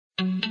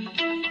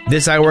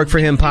This I Work For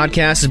Him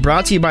podcast is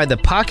brought to you by the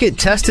Pocket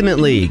Testament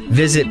League.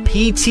 Visit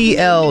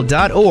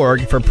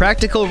PTL.org for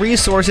practical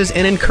resources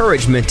and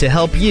encouragement to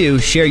help you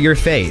share your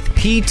faith.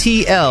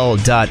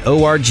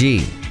 PTL.org.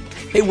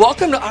 Hey,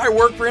 welcome to I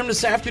Work For Him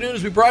this afternoon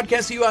as we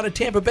broadcast to you out of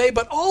Tampa Bay,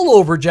 but all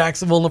over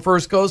Jacksonville and the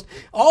First Coast,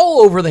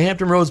 all over the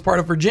Hampton Roads part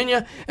of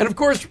Virginia. And of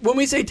course, when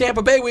we say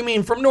Tampa Bay, we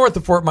mean from north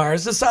of Fort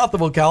Myers to south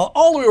of Ocala,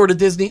 all the way over to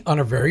Disney on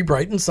a very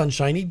bright and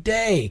sunshiny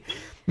day.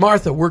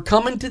 Martha, we're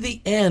coming to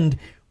the end.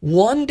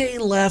 1 day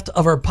left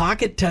of our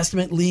Pocket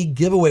Testament League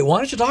giveaway. Why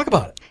don't you talk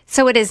about it?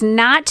 So it is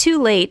not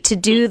too late to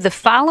do the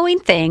following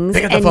things,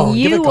 and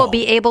you will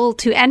be able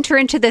to enter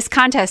into this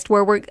contest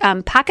where we're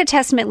Pocket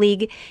Testament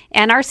League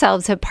and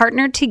ourselves have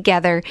partnered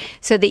together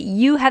so that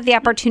you have the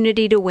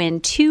opportunity to win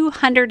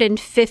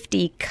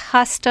 250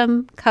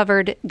 custom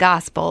covered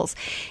gospels.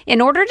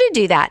 In order to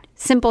do that,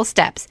 simple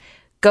steps.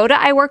 Go to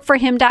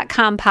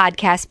iworkforhim.com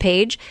podcast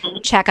page,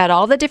 check out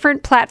all the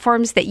different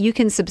platforms that you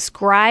can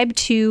subscribe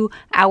to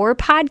our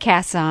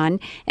podcasts on,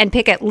 and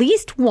pick at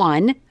least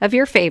one of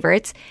your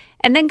favorites.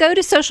 And then go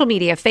to social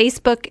media,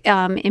 Facebook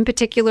in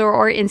particular,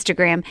 or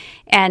Instagram,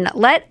 and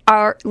let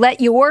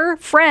your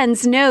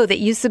friends know that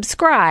you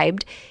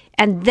subscribed,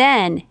 and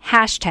then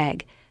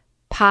hashtag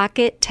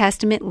Pocket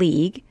Testament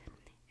League,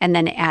 and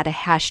then add a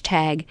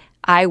hashtag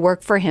I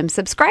Work For Him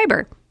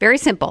subscriber. Very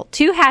simple.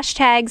 2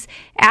 hashtags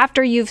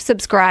after you've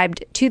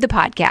subscribed to the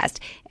podcast.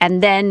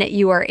 And then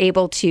you are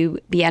able to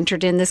be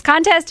entered in this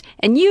contest.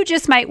 And you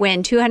just might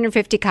win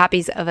 250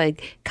 copies of a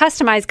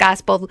customized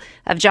Gospel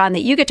of John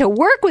that you get to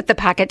work with the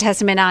Pocket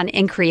Testament on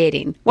in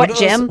creating. What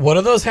Jim? What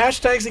are those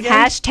hashtags again?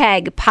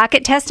 Hashtag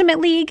Pocket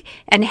Testament League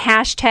and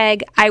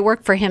hashtag I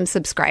Work For Him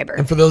subscriber.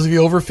 And for those of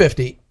you over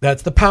 50,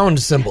 that's the pound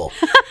symbol.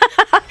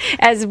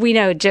 As we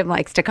know, Jim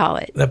likes to call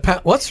it.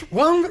 What's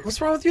wrong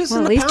with you?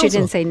 Well, at least you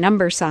didn't say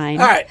number sign.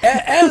 All right.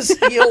 As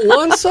you know,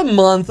 once a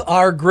month,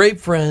 our great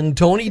friend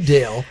Tony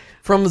Dale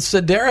from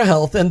Sedera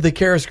Health and the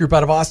Charis Group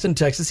out of Austin,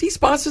 Texas, he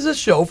sponsors a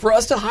show for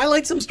us to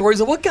highlight some stories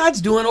of what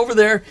God's doing over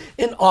there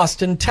in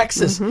Austin,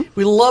 Texas.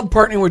 We love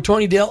partnering with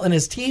Tony Dale and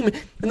his team.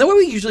 And the way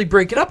we usually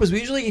break it up is we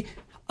usually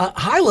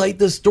highlight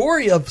the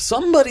story of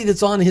somebody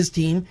that's on his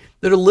team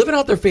that are living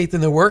out their faith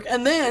in their work,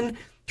 and then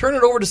turn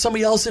it over to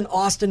somebody else in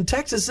Austin,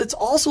 Texas that's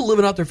also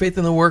living out their faith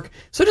in the work.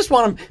 So I just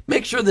want to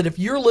make sure that if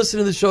you're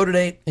listening to the show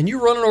today and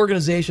you run an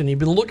organization, you've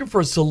been looking for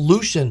a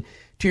solution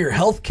to your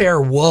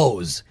healthcare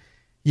woes,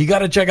 you got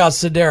to check out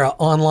Sedera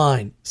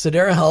online.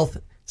 Sedera Health,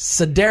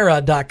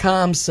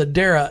 Sedera.com,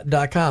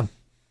 Sedera.com.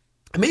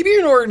 Maybe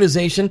you're an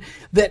organization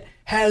that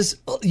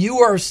you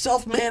are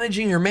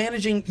self-managing, you're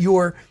managing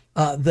your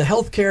the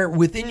healthcare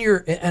within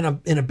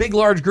in a big,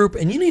 large group,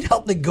 and you need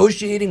help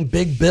negotiating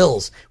big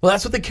bills. Well,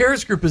 that's what the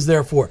Charis Group is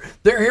there for.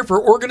 They're here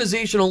for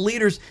organizational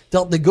leaders to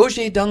help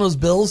negotiate down those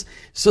bills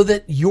so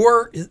that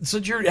you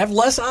have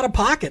less out of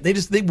pocket.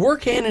 They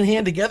work hand in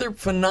hand together.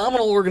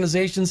 Phenomenal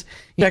organizations.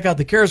 Check out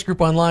the Charis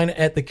Group online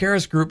at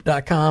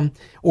thecharisgroup.com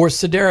or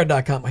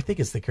Sedera.com. I think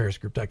it's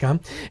thecharisgroup.com.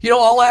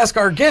 I'll ask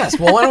our guest.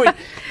 Well, why don't we?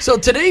 So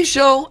today's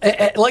show,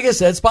 like I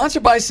said,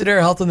 sponsored by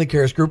Sedera Health and the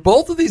Charis Group.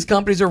 Both of these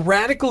companies are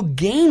radical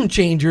game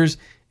changers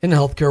in the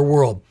healthcare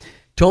world.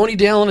 Tony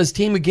Dale and his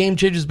team of game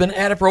changers have been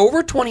at it for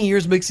over 20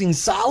 years, mixing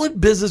solid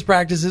business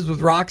practices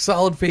with rock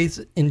solid faith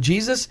in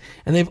Jesus,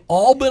 and they've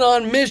all been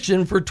on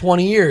mission for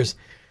 20 years.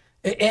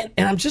 And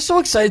I'm just so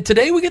excited.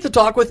 Today we get to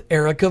talk with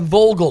Erica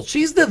Vogel.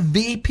 She's the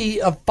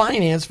VP of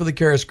Finance for the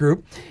Charis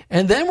Group.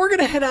 And then we're going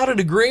to head out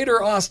into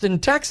Greater Austin,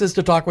 Texas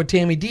to talk with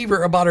Tammy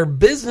Deaver about her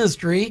business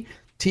tree,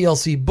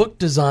 TLC Book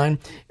Design.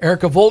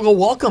 Erica Vogel,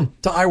 welcome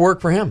to I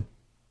Work For Him.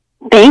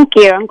 Thank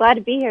you. I'm glad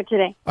to be here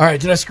today. All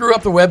right. Did I screw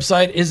up the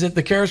website? Is it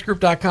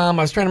thecharisgroup.com?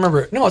 I was trying to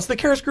remember. No, it's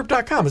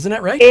thecharisgroup.com. Isn't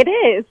that right? It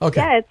is.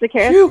 Okay. Yeah, it's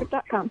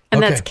thecharisgroup.com.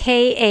 And that's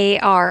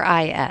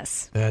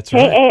Karis. That's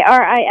right.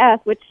 Karis,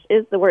 which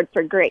is the word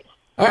for grace.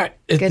 All right.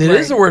 It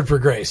is the word for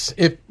grace.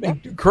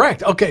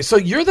 Correct. Okay. So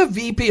you're the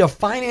VP of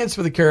Finance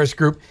for the Charis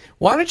Group.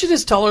 Why don't you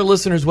just tell our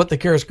listeners what the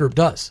Charis Group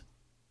does?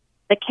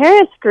 The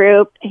Charis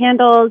Group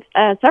handles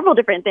several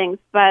different things,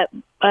 but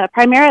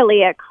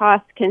primarily a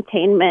cost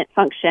containment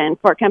function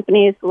for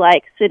companies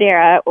like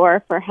Sedera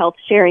or for health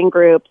sharing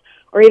groups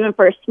or even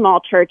for small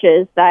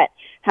churches that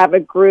have a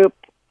group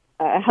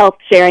health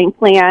sharing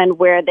plan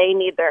where they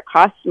need their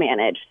costs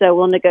managed. So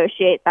we'll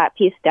negotiate that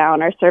piece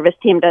down. Our service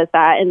team does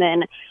that. And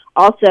then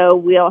also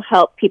we'll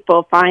help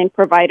people find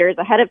providers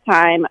ahead of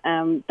time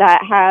that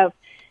have,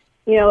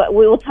 we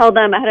will tell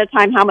them ahead of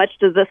time, how much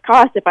does this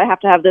cost? If I have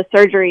to have this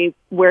surgery,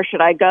 where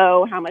should I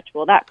go? How much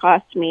will that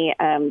cost me?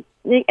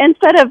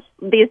 Instead of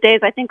these days,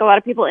 I think a lot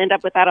of people end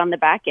up with that on the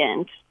back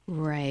end.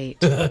 Right.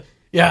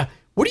 Yeah.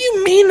 What do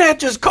you mean that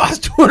just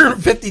cost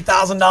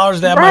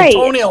 $250,000 to have my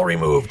toenail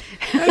removed?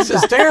 This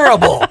is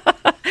terrible.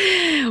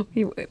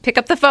 You pick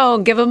up the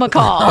phone, give them a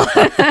call.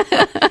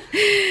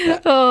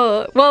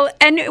 Well,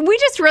 and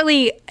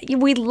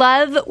we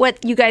love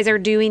what you guys are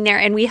doing there.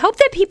 And we hope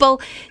that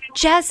people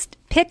just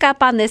pick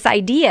up on this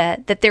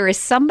idea that there is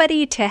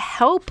somebody to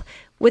help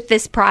with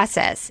this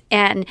process.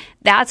 And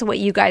that's what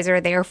you guys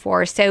are there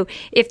for. So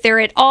if they're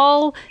at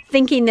all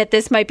thinking that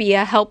this might be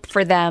a help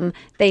for them,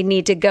 they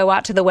need to go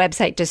out to the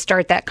website to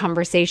start that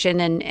conversation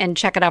and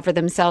check it out for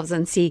themselves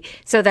and see.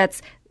 So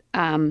that's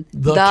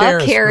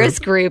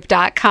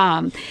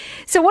thecharisgroup.com.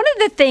 So one of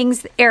the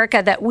things,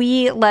 Erica, that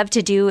we love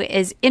to do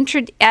is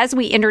as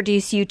we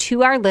introduce you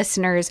to our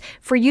listeners,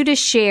 for you to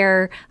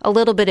share a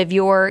little bit of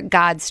your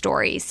God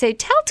story. So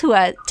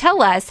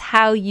tell us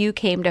how you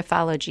came to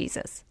follow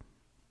Jesus.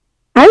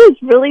 I was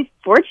really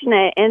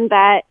fortunate in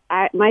that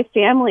my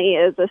family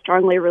is a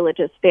strongly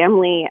religious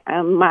family.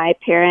 My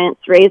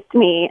parents raised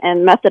me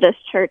in Methodist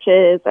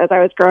churches as I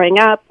was growing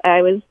up.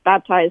 I was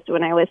baptized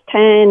when I was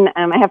 10.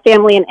 I have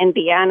family in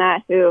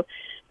Indiana who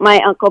my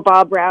Uncle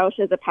Bob Roush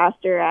is a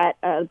pastor at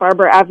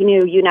Barber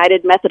Avenue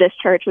United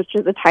Methodist Church, which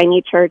is a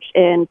tiny church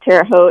in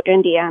Terre Haute,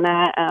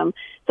 Indiana.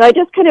 So I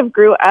just kind of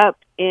grew up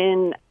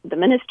in the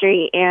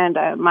ministry, and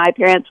my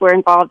parents were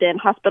involved in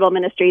hospital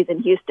ministries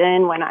in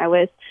Houston when I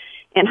was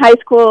in high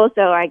school,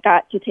 so I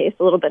got to taste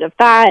a little bit of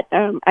that.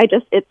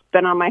 It's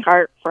been on my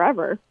heart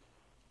forever.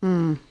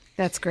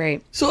 That's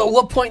great. So at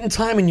what point in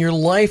time in your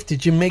life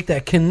did you make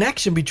that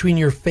connection between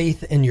your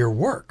faith and your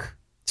work?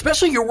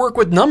 Especially your work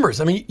with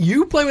numbers. I mean,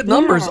 you play with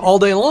numbers all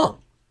day long.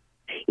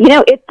 You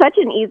know, it's such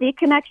an easy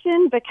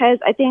connection because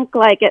I think,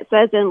 like it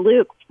says in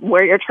Luke,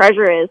 where your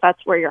treasure is,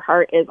 that's where your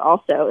heart is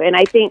also. And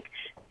I think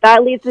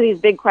that leads to these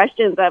big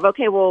questions of,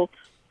 okay, well,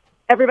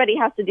 everybody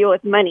has to deal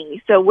with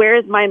money. So where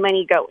is my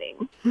money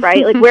going,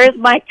 right? Like, where's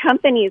my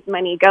company's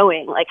money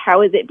going? Like,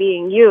 how is it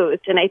being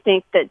used? And I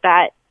think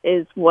that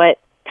is what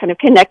kind of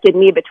connected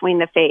me between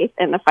the faith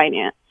and the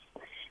finance.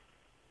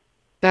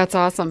 That's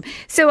awesome.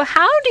 So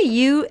how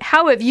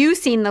have you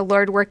seen the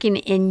Lord working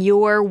in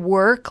your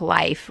work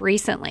life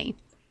recently?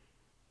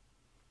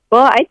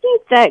 Well, I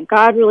think that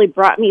God really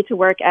brought me to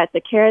work at the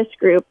Charis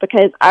Group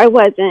because I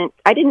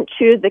didn't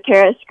choose the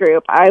Charis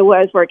Group. I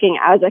was working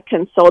as a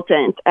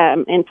consultant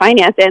in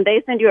finance, and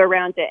they send you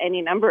around to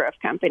any number of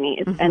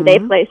companies, and they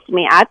placed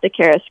me at the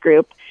Charis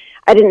Group.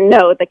 I didn't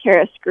know the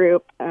Charis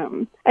Group.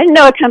 I didn't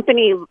know a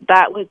company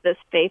that was this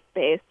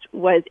faith-based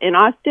was in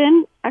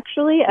Austin,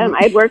 actually.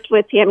 I'd worked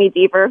with Tammy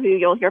Deaver, who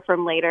you'll hear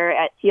from later,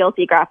 at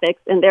TLC Graphics,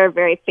 and they're a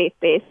very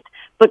faith-based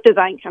book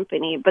design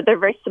company, but they're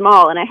very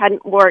small, and I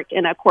hadn't worked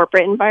in a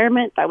corporate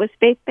environment that was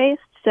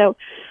faith-based, so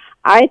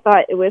I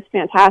thought it was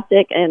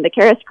fantastic. And the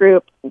Charis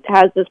Group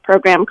has this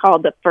program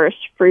called the First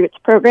Fruits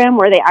program,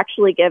 where they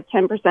actually give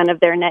 10% of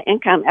their net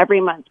income every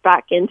month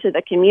back into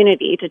the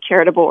community to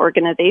charitable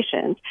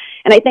organizations.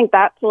 And I think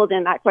that pulled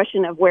in that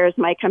question of where's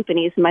my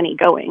company's money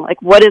going?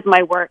 Like, what is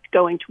my work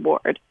going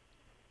toward?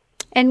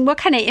 And what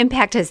kind of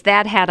impact has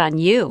that had on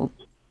you?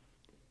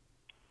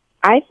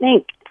 I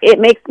think it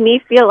makes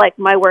me feel like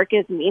my work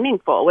is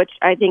meaningful, which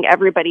I think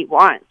everybody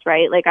wants,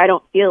 right? Like, I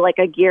don't feel like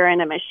a gear in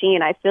a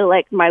machine. I feel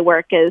like my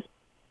work is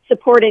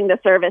supporting the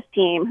service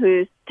team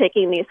who's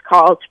taking these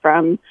calls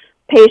from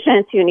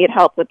patients who need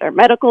help with their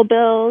medical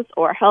bills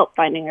or help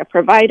finding a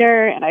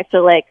provider. And I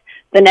feel like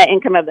the net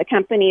income of the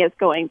company is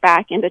going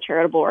back into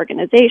charitable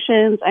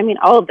organizations. I mean,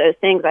 all of those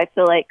things, I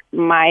feel like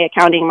my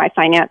accounting, my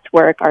finance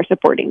work are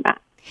supporting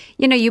that.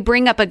 You know, you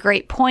bring up a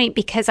great point,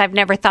 because I've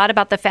never thought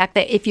about the fact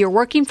that if you're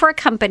working for a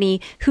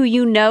company who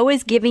you know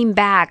is giving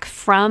back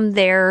from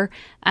their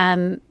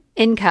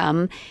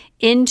income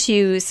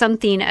into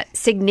something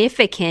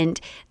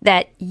significant,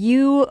 that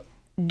you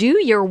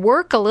do your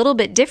work a little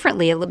bit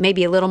differently,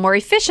 maybe a little more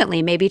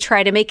efficiently, maybe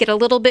try to make it a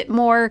little bit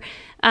more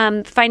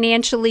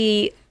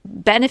financially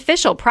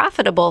beneficial,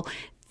 profitable,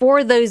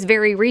 for those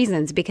very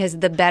reasons, because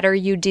the better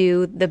you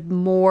do, the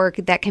more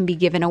that can be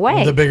given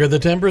away. The bigger the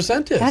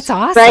 10% is. That's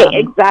awesome. Right,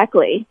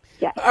 exactly.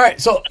 Yeah. All right,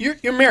 so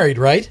you're married,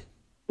 right?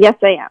 Yes,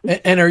 I am.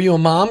 And are you a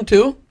mom,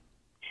 too?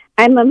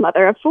 I'm a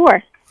mother of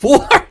 4.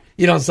 4?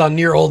 You don't sound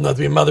near old enough to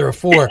be a mother of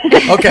 4.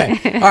 Okay,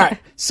 all right.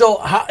 So,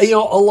 a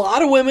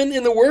lot of women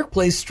in the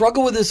workplace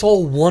struggle with this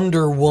whole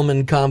Wonder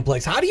Woman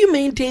complex. How do you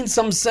maintain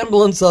some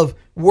semblance of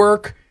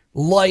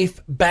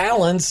work-life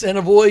balance and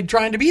avoid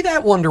trying to be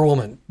that Wonder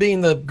Woman,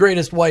 being the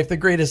greatest wife, the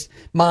greatest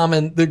mom,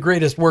 and the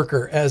greatest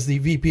worker as the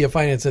VP of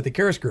Finance at the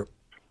Charis Group?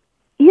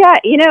 Yeah,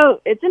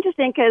 it's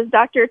interesting because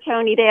Dr.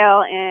 Tony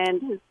Dale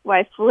and his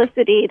wife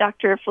Felicity,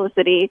 Dr.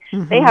 Felicity,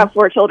 they have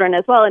 4 children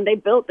as well, and they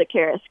built the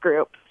Charis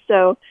Group.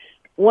 So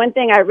one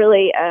thing I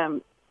really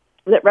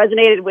that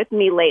resonated with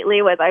me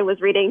lately was I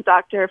was reading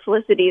Dr.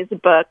 Felicity's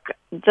book,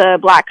 The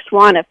Black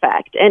Swan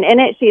Effect, and in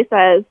it she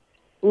says,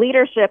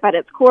 leadership at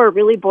its core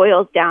really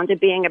boils down to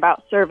being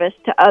about service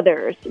to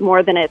others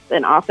more than it's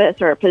an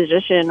office or a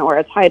position or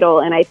a title.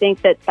 And I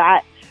think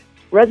that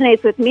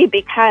resonates with me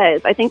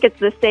because I think it's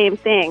the same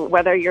thing,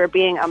 whether you're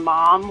being a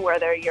mom,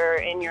 whether you're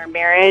in your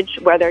marriage,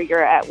 whether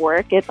you're at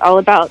work, it's all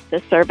about the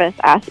service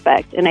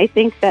aspect. And I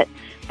think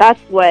that's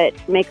what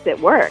makes it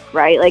work,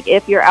 right? Like,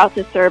 if you're out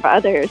to serve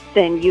others,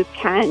 then you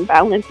can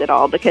balance it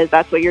all because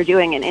that's what you're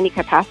doing in any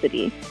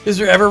capacity. Is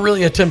there ever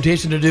really a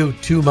temptation to do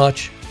too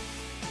much?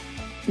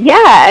 Yeah,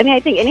 I mean, I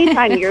think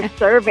anytime you're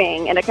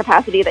serving in a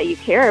capacity that you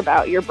care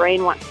about, your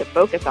brain wants to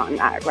focus on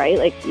that, right?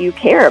 Like you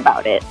care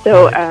about it.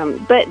 So,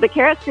 but the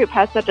Karas Group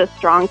has such a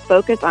strong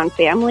focus on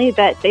family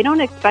that they don't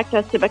expect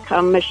us to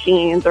become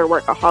machines or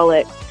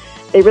workaholics.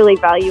 They really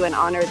value and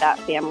honor that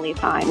family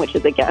time, which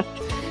is a gift.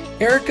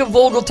 Erica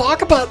Vogel,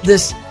 talk about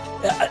this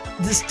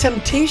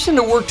temptation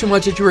to work too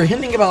much that you were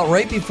hinting about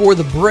right before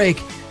the break.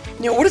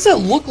 What does that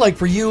look like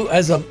for you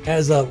as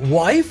a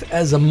wife,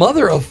 as a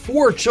mother of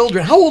 4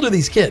 children? How old are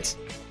these kids?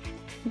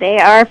 They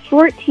are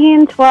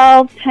 14,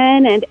 12,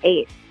 10, and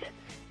 8.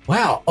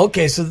 Wow.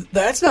 Okay, so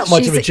that's not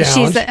much of a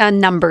challenge. She's a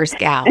numbers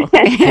gal.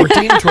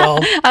 14,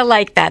 12. I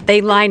like that. They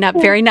line up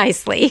very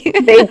nicely.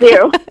 They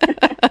do.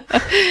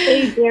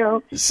 They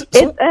do.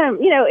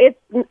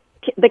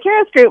 The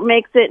Karas Group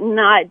makes it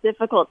not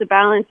difficult to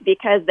balance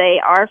because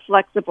they are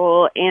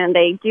flexible and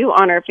they do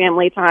honor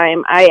family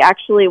time. I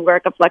actually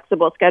work a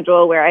flexible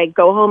schedule where I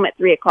go home at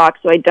 3 o'clock,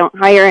 so I don't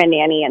hire a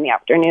nanny in the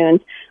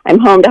afternoons. I'm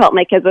home to help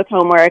my kids with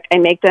homework. I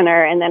make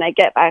dinner, and then I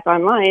get back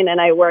online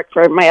and I work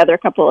for my other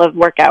couple of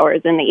work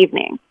hours in the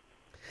evening.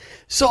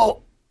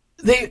 So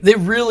they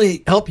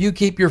really help you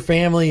keep your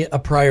family a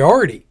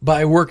priority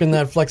by working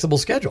that flexible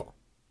schedule.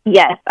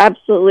 Yes,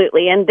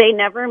 absolutely. And they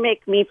never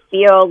make me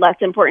feel less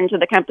important to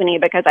the company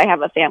because I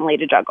have a family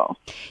to juggle.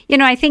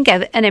 I think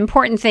an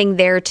important thing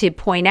there to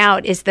point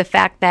out is the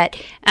fact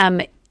that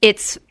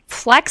it's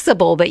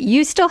flexible, but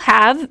you still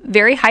have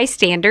very high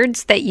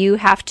standards that you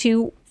have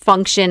to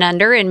function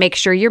under and make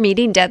sure you're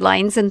meeting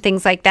deadlines and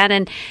things like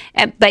that.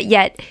 But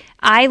yet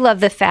I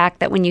love the fact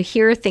that when you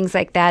hear things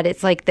like that,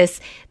 it's like the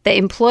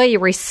employee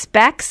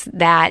respects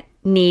that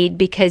need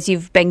because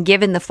you've been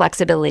given the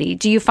flexibility.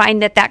 Do you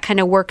find that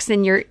kind of works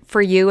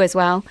for you as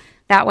well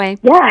that way?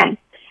 Yeah,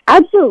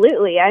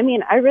 absolutely. I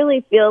mean, I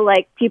really feel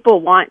like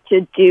people want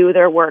to do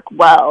their work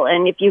well,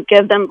 and if you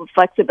give them the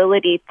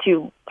flexibility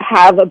to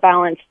have a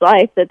balanced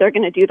life, that they're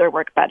going to do their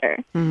work better.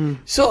 Mm-hmm.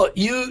 So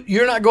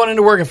you're not going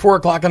into work at 4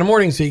 o'clock in the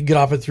morning, so you get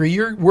off at 3.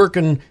 You're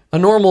working a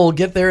normal,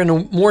 get there in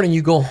the morning,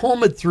 you go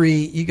home at 3,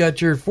 you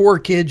got your 4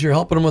 kids, you're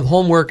helping them with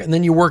homework, and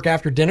then you work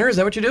after dinner. Is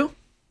that what you do?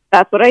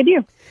 That's what I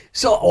do.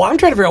 So I'm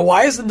trying to figure out,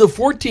 why isn't the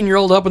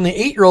 14-year-old up and the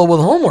 8-year-old with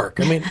homework?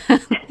 I mean,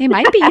 they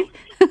might be.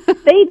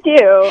 They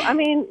do. I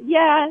mean,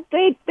 yeah,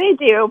 they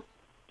do.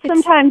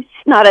 Sometimes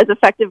not as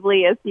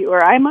effectively as you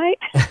or I might.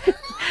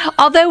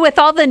 Although with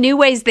all the new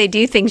ways they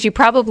do things, you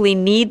probably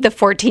need the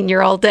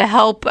 14-year-old to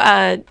help.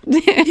 Yeah,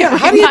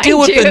 how do you deal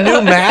with the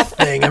new math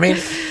thing? I mean,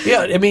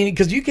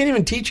 because you can't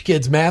even teach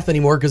kids math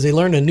anymore because they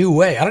learn a new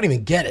way. I don't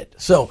even get it.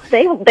 So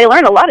they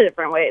learn a lot of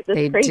different ways. It's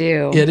they crazy.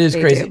 do. It is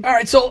crazy. Do. All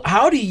right, so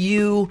how do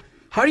you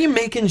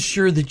making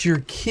sure that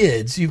your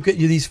kids, you've got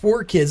these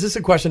 4 kids, this is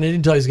a question I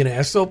didn't tell you I was going to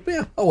ask, so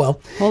yeah, oh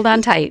well. Hold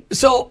on tight.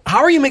 So how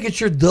are you making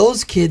sure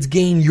those kids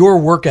gain your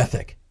work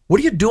ethic?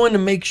 What are you doing to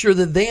make sure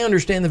that they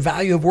understand the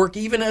value of work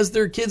even as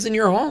they're kids in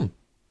your home?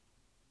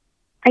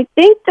 I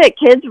think that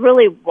kids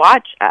really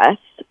watch us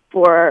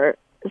for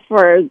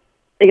an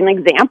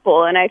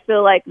example, and I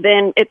feel like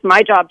then it's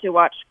my job to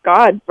watch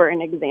God for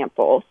an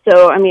example.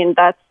 So, I mean,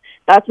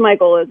 that's my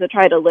goal, is to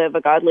try to live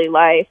a godly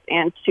life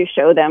and to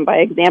show them by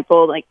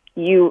example, like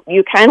you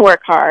can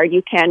work hard,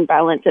 you can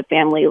balance a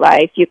family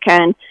life, you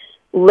can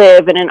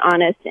live in an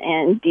honest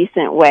and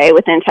decent way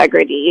with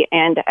integrity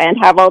and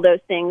have all those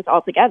things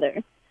all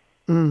together.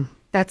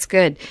 That's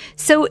good.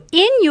 So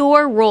in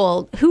your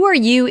role, who are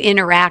you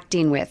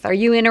interacting with? Are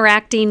you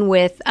interacting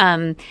with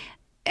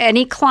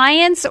any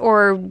clients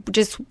or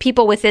just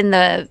people within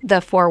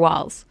the 4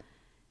 walls?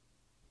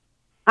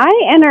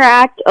 I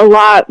interact a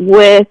lot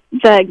with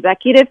the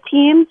executive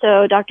team,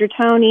 so Dr.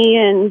 Tony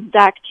and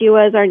Zach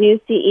Chua is our new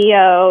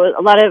CEO,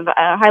 a lot of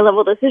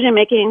high-level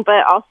decision-making,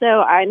 but also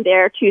I'm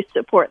there to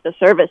support the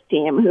service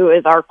team, who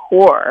is our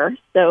core.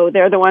 So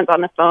they're the ones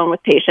on the phone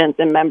with patients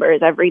and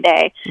members every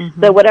day.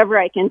 Mm-hmm. So whatever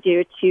I can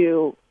do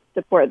to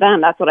support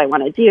them, that's what I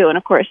want to do. And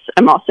of course,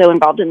 I'm also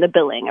involved in the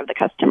billing of the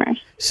customers.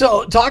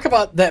 So talk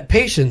about that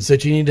patience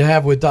that you need to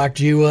have with Doc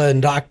Chua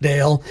and Doc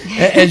Dale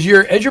as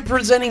you're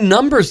presenting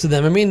numbers to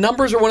them. I mean,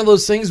 numbers are one of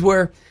those things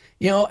where,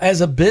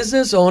 as a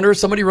business owner,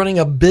 somebody running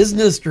a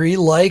business tree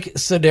like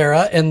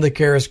Sedera and the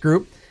Karas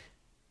Group,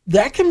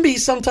 that can be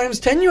sometimes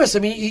tenuous. I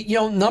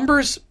mean,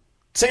 numbers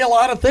say a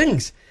lot of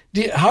things.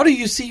 How do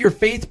you see your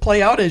faith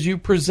play out as you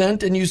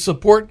present and you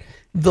support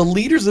the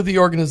leaders of the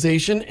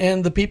organization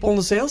and the people in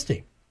the sales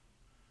team?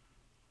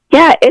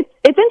 Yeah, it's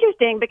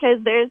interesting because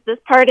there's this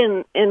part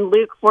in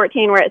Luke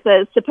 14 where it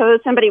says, suppose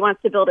somebody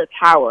wants to build a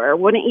tower.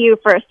 Wouldn't you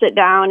first sit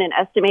down and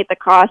estimate the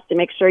cost to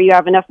make sure you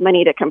have enough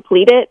money to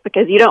complete it?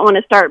 Because you don't want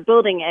to start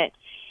building it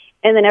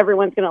and then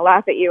everyone's going to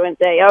laugh at you and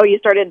say, oh, you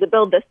started to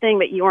build this thing,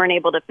 but you weren't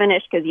able to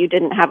finish because you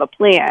didn't have a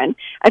plan.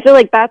 I feel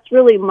like that's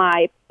really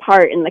my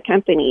part in the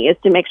company, is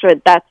to make sure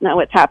that's not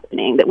what's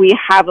happening, that we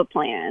have a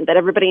plan, that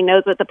everybody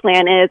knows what the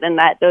plan is and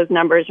that those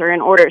numbers are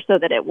in order so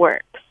that it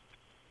works.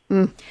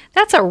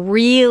 That's a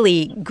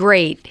really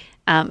great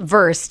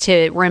verse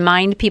to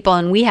remind people.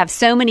 And we have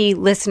so many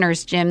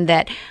listeners, Jim,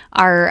 that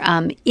are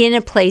in a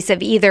place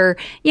of either,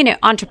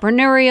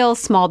 entrepreneurial,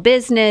 small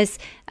business,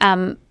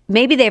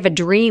 maybe they have a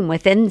dream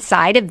within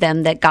inside of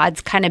them that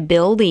God's kind of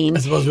building.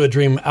 As opposed to a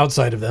dream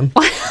outside of them.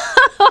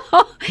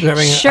 They're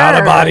having Sure. an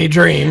out-of-body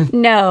dream.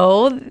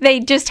 No, they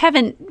just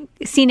haven't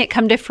seen it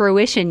come to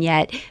fruition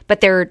yet,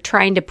 but they're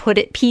trying to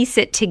piece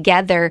it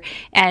together.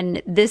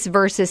 And this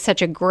verse is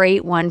such a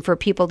great one for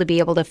people to be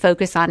able to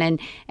focus on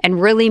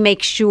and really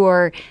make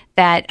sure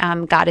that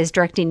God is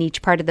directing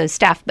each part of those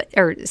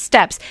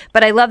steps.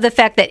 But I love the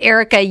fact that,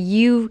 Erica,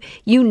 you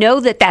know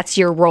that that's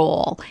your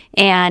role,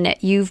 and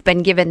you've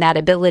been given that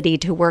ability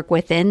to work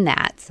within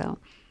that. So.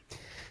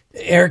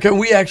 Erica,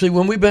 we actually,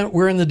 when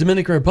we're in the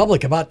Dominican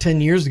Republic about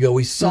 10 years ago,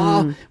 we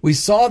saw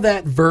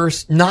that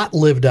verse not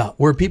lived out,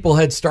 where people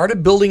had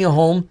started building a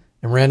home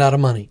and ran out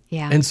of money.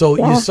 Yeah. And so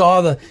you saw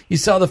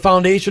the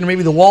foundation, or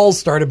maybe the walls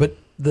started, but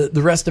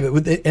the rest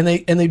of it, and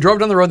they drove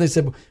down the road and they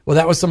said, well,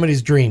 that was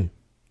somebody's dream,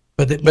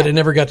 but it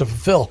never got to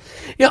fulfill.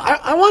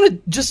 I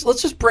want to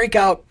let's just break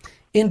out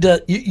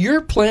into,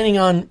 you're planning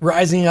on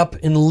rising up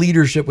in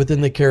leadership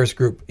within the Charis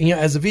Group.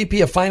 As a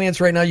VP of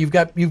Finance right now, you've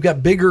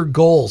got bigger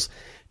goals.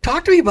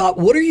 Talk to me about,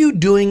 what are you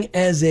doing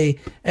as a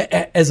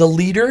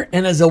leader,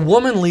 and as a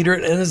woman leader,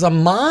 and as a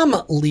mom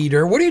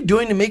leader? What are you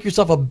doing to make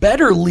yourself a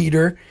better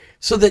leader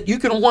so that you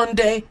can one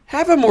day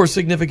have a more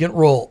significant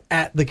role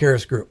at the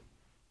Charis Group?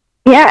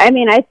 Yeah,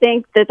 I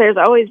think that there's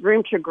always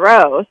room to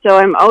grow. So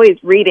I'm always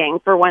reading,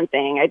 for one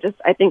thing.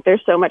 I think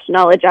there's so much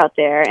knowledge out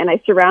there, and I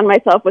surround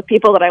myself with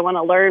people that I want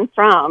to learn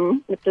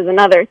from, which is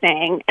another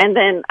thing. And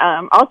then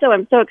also,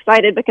 I'm so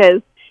excited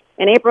because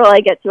in April I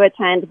get to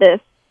attend this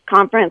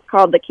conference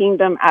called the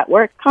Kingdom at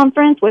Work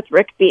Conference with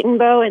Rick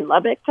Beatonbow in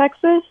Lubbock,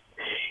 Texas.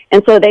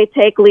 And so they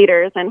take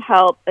leaders and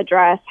help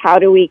address, how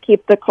do we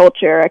keep the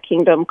culture a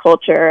kingdom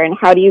culture, and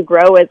how do you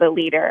grow as a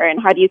leader,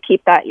 and how do you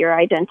keep that your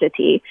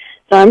identity?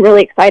 So I'm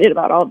really excited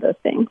about all of those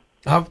things.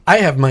 I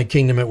have my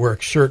Kingdom at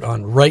Work shirt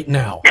on right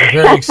now. I'm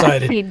very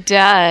excited. He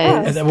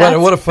does.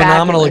 What a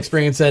phenomenal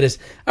experience that is.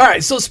 All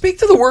right, so speak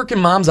to the working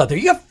moms out there.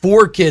 You have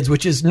 4 kids,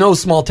 which is no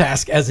small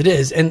task as it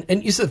is.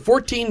 And you said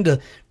 14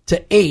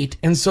 to 8,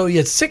 and so you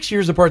had 6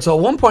 years apart. So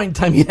at one point in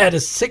time, you had a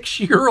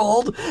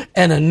 6-year-old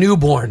and a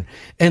newborn,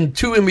 and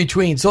 2 in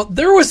between. So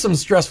there was some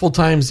stressful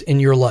times in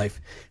your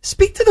life.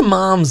 Speak to the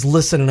moms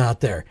listening out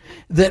there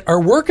that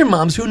are working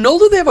moms who know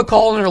that they have a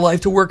call in their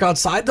life to work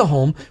outside the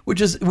home,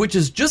 which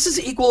is just as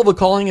equal of a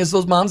calling as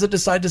those moms that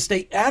decide to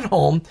stay at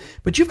home.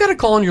 But you've got a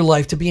call in your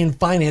life to be in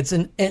finance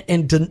and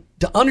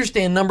to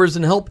understand numbers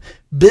and help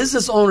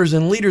business owners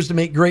and leaders to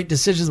make great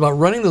decisions about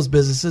running those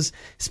businesses.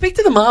 Speak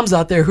to the moms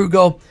out there who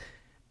go,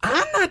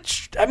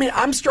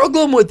 I'm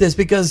struggling with this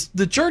because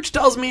the church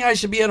tells me I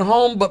should be at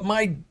home, but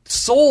my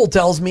soul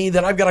tells me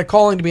that I've got a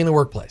calling to be in the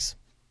workplace.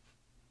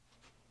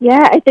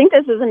 Yeah, I think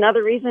this is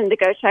another reason to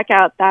go check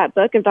out that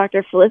book of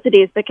Dr.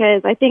 Felicity's,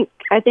 because I think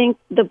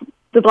the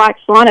Black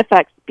Swan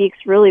Effect speaks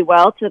really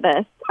well to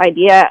this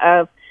idea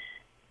of,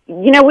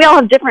 we all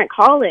have different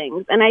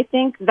callings, and I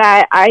think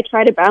that I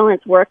try to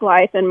balance work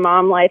life and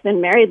mom life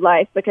and married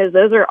life, because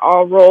those are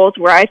all roles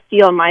where I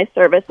feel my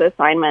service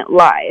assignment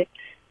lies.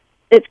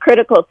 It's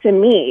critical to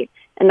me,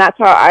 and that's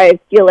how I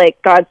feel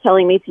like God's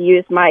telling me to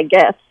use my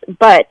gifts.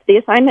 But the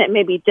assignment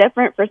may be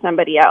different for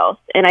somebody else,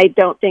 and I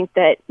don't think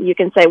that you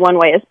can say one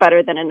way is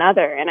better than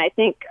another. And I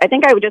think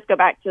I would just go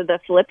back to the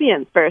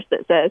Philippians verse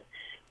that says,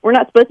 we're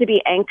not supposed to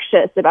be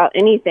anxious about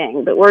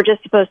anything, but we're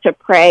just supposed to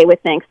pray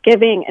with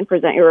thanksgiving and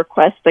present your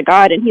requests to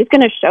God, and He's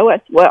going to show us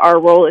what our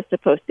role is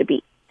supposed to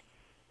be.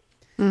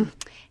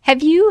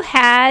 Have you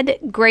had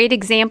great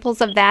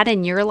examples of that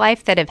in your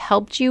life that have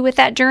helped you with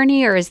that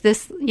journey? Or is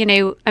this,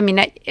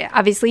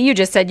 obviously you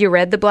just said you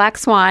read The Black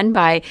Swan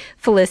by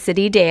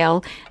Felicity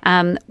Dale.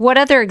 What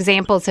other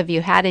examples have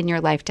you had in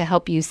your life to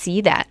help you see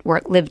that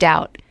work lived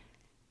out?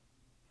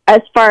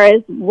 As far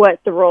as what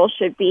the role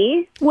should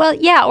be? Well,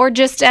 yeah, or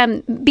just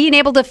being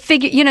able to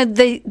figure,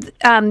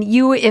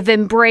 you have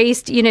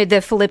embraced,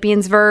 the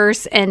Philippians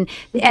verse and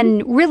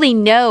really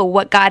know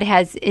what God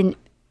has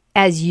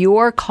as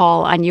your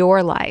call on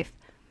your life.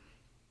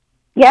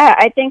 Yeah,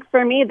 I think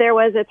for me, there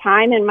was a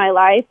time in my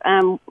life,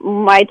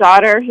 my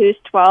daughter, who's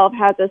 12,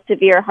 has a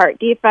severe heart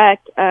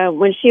defect.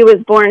 When she was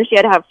born, she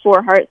had to have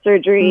 4 heart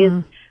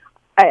surgeries.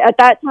 At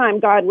that time,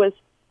 God was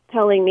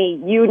telling me,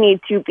 you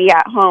need to be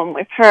at home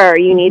with her.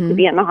 You need to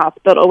be in the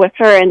hospital with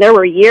her. And there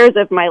were years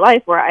of my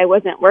life where I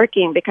wasn't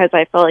working because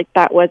I felt like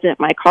that wasn't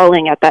my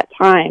calling at that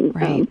time.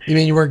 Right. You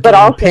mean you weren't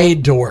getting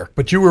paid to work,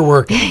 but you were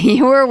working.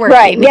 You were working.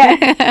 Right,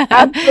 yeah,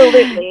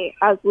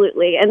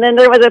 absolutely. And then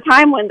there was a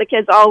time when the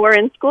kids all were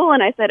in school,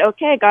 and I said,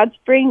 okay, God's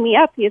freeing me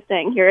up. He's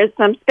saying, here is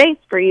some space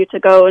for you to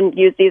go and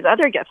use these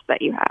other gifts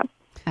that you have.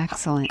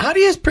 Excellent. How do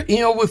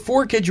you, with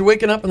 4 kids, you're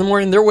waking up in the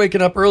morning, they're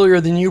waking up earlier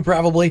than you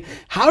probably.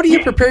 How do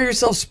you prepare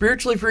yourself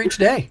spiritually for each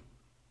day?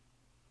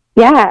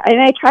 Yeah,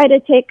 and I try to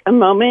take a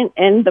moment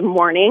in the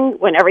morning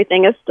when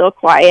everything is still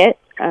quiet,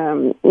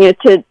 to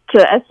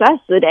assess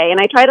the day. And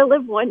I try to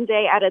live one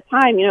day at a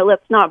time.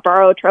 Let's not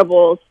borrow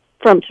troubles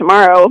from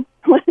tomorrow.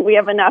 We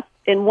have enough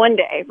in one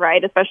day,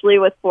 right? Especially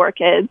with 4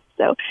 kids.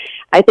 So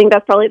I think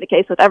that's probably the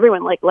case with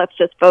everyone. Like, let's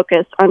just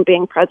focus on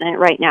being present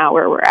right now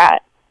where we're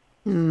at.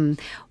 One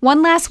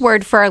last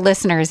word for our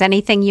listeners.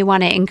 Anything you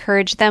want to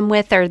encourage them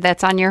with or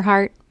that's on your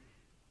heart?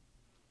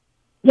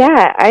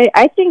 Yeah,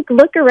 I think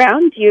look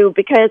around you,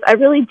 because I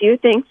really do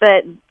think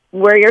that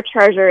where your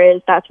treasure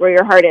is, that's where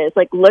your heart is.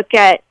 Like, look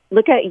at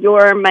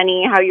your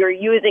money, how you're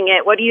using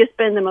it. What do you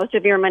spend the most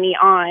of your money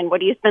on? What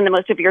do you spend the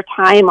most of your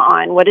time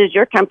on? What does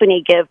your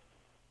company give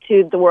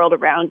to the world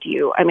around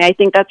you? I mean, I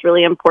think that's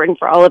really important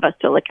for all of us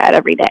to look at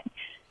every day.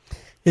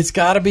 It's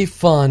got to be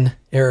fun,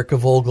 Erica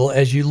Vogel,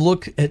 as you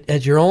look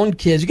at your own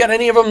kids. You got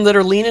any of them that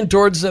are leaning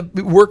towards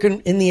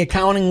working in the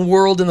accounting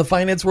world, in the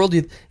finance world?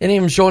 Any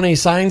of them showing any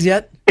signs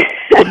yet?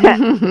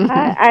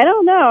 I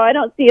don't know. I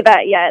don't see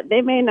that yet. They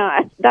may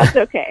not. That's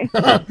okay.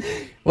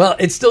 Well,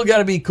 it's still got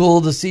to be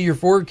cool to see your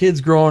 4 kids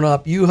growing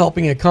up, you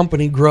helping a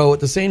company grow at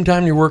the same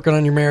time you're working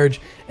on your marriage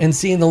and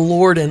seeing the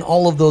Lord in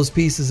all of those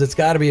pieces. It's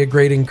got to be a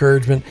great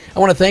encouragement. I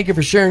want to thank you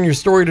for sharing your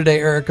story today,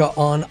 Erica,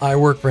 on I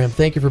Work for Him.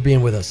 Thank you for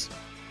being with us.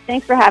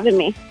 Thanks for having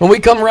me. When we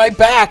come right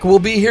back, we'll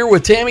be here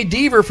with Tammy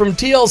Deaver from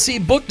TLC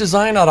Book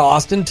Design out of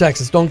Austin,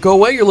 Texas. Don't go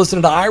away. You're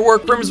listening to I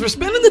Work For Him. We're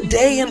spending the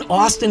day in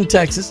Austin,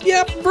 Texas.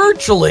 Yeah,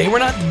 virtually. We're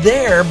not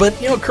there, but,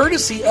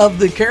 courtesy of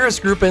the Caris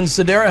Group and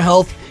Sedera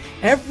Health,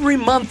 every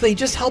month they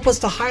just help us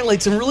to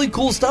highlight some really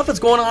cool stuff that's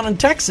going on in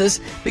Texas,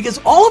 because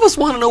all of us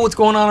want to know what's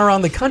going on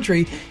around the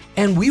country,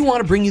 and we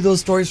want to bring you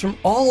those stories from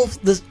all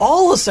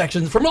the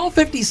sections, from all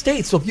 50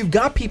 states. So if you've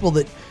got people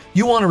that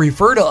you want to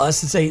refer to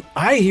us and say,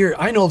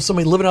 I know of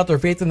somebody living out their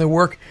faith in their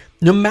work,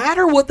 no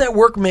matter what that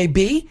work may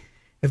be,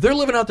 if they're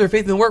living out their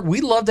faith in their work,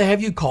 we'd love to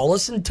have you call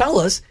us and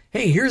tell us,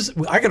 hey,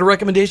 I got a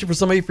recommendation for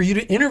somebody for you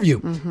to interview.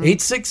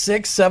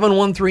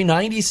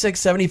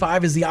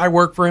 866-713-9675 is the I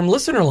Work For Him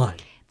listener line.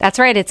 That's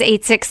right. It's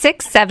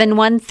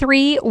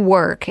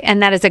 866-713-WORK.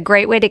 And that is a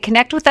great way to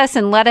connect with us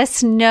and let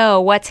us know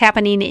what's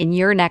happening in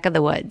your neck of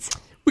the woods.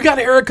 We got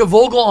Erica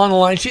Vogel on the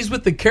line. She's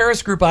with the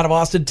Caris Group out of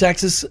Austin,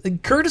 Texas.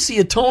 Courtesy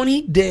of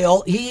Tony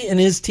Dale, he and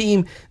his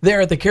team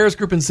there at the Caris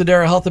Group and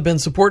Sedera Health have been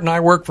supporting I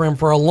Work For Him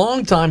for a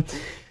long time.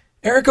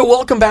 Erica,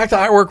 welcome back to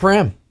I Work For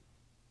Him.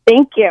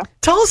 Thank you.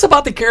 Tell us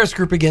about the Caris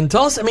Group again.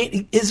 Tell us,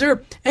 is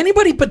there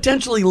anybody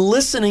potentially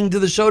listening to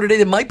the show today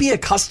that might be a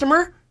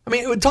customer?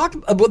 It would talk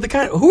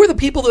about who are the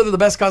people that are the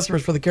best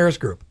customers for the Caris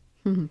Group?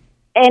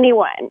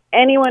 Anyone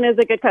is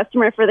a good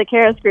customer for the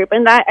Caris Group,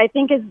 and that I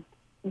think is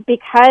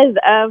because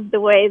of the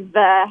way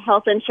the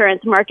health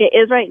insurance market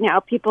is right now.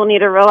 People need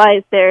to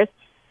realize there's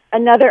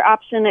another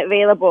option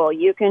available.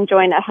 You can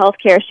join a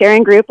healthcare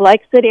sharing group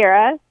like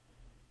Sedera,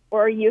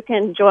 or you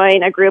can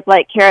join a group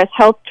like Caris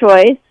Health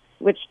Choice,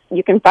 which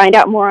you can find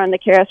out more on the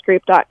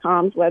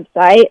carisgroup.com's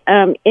website.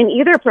 In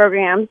either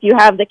programs, you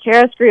have the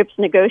Caris Group's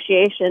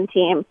negotiation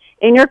team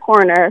in your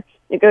corner,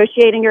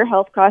 negotiating your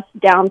health costs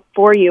down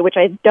for you, which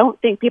I don't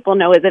think people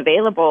know is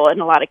available in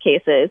a lot of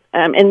cases.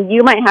 And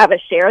you might have a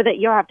share that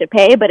you'll have to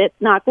pay, but it's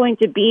not going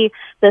to be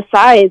the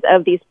size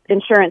of these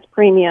insurance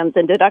premiums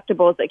and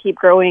deductibles that keep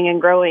growing and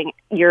growing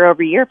year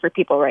over year for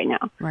people right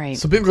now. Right.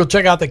 So people go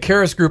check out the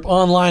Caris Group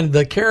online,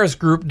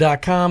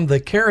 thecarisgroup.com,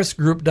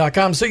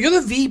 thecarisgroup.com. So you're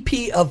the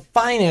VP of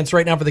Finance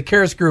right now for the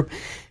Caris Group.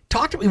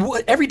 Talk to me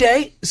every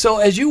day. So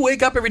as you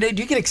wake up every day,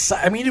 do you get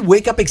excited? You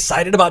wake up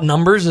excited about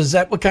numbers? Is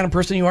that what kind of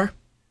person you are?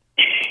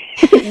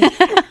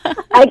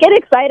 I get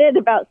excited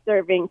about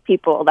serving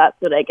people. That's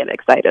what I get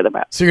excited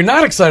about. So you're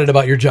not excited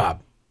about your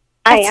job?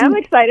 I am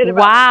excited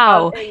about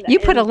Wow. You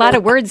put a lot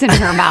of words in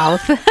her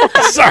mouth.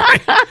 Sorry.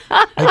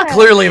 I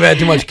clearly have had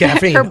too much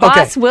caffeine. Her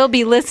boss will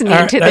be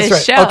listening to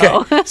this show.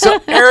 Okay. So,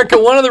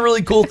 Erica, one of the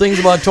really cool things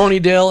about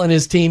Tony Dale and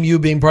his team, you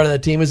being part of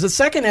that team, is the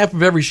second half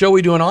of every show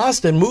we do in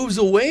Austin moves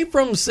away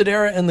from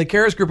Sedera and the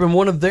Caris Group and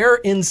one of their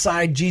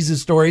inside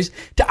Jesus stories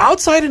to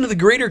outside into the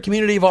greater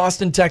community of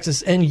Austin,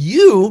 Texas. And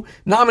you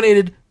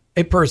nominated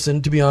a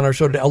person to be on our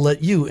show today. I'll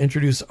let you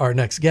introduce our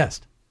next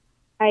guest.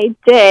 I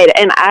did.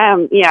 And,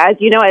 as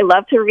you know, I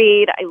love to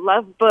read. I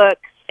love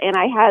books. And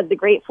I had the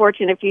great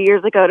fortune a few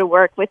years ago to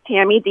work with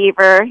Tammy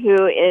Deaver,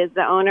 who is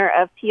the owner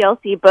of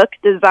TLC Book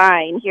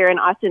Design here in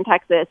Austin,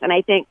 Texas. And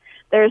I think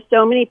there's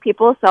so many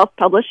people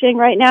self-publishing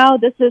right now.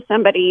 This is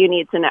somebody you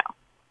need to know.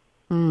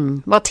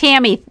 Well,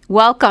 Tammy,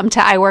 welcome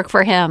to I Work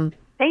For Him.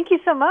 Thank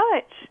you so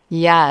much.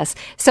 Yes.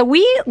 So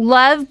we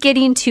love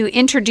getting to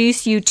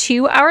introduce you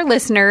to our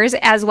listeners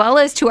as well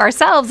as to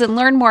ourselves and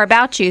learn more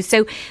about you.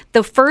 So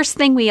the first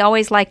thing we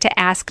always like to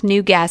ask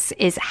new guests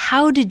is,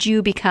 how did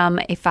you become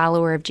a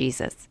follower of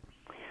Jesus?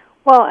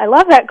 Well, I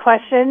love that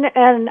question,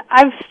 and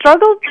I've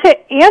struggled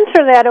to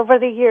answer that over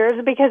the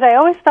years because I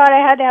always thought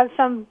I had to have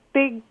some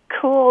big,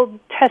 cool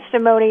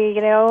testimony,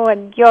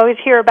 and you always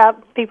hear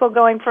about people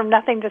going from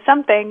nothing to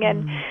something.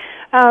 And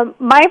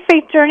my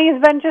faith journey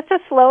has been just a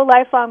slow,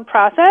 lifelong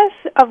process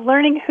of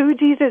learning who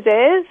Jesus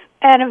is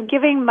and of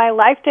giving my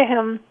life to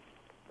Him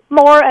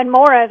more and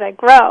more as I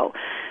grow.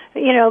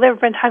 There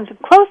have been times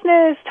of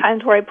closeness,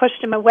 times where I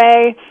pushed Him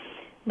away,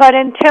 but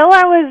until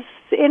I was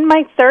in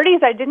my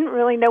 30s, I didn't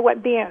really know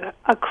what being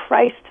a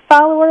Christ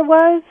follower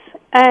was.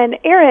 And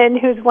Erin,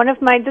 who's one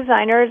of my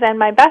designers and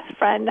my best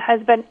friend,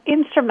 has been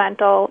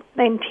instrumental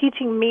in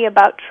teaching me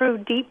about true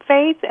deep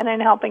faith and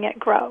in helping it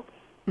grow.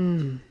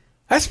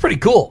 That's pretty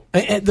cool.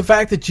 And the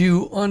fact that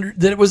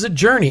that it was a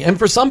journey. And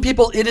for some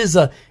people, it is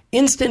a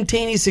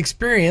instantaneous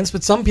experience,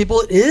 but some people,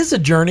 it is a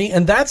journey,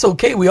 and that's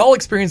okay. We all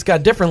experience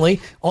God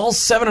differently. All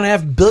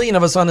 7.5 billion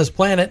of us on this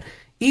planet,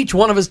 each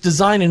one of us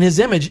designed in his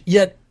image,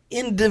 yet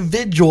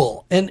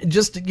individual and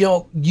just,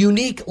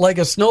 unique like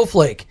a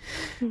snowflake.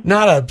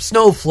 Not a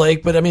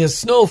snowflake, but a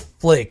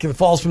snowflake that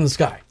falls from the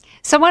sky.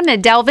 So I want to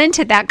delve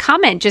into that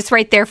comment just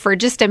right there for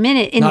just a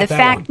minute not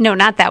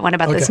that one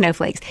about the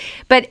snowflakes,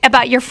 but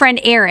about your friend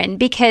Aaron,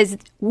 because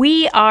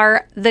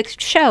the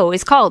show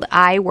is called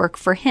I Work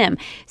for Him.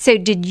 So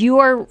did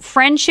your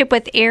friendship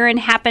with Aaron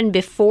happen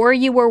before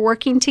you were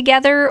working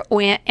together,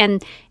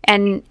 and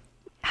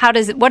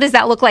what does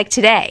that look like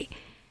today?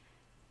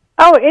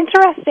 Oh,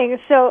 interesting.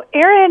 So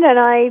Aaron and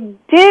I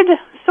did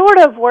sort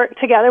of work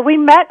together. We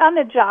met on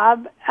the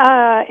job.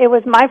 It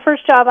was my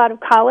first job out of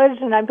college,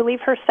 and I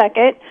believe her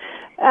second.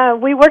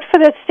 We worked for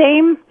the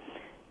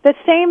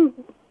same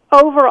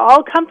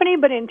overall company,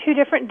 but in two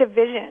different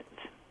divisions.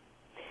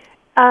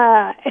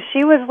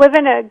 She was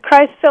living a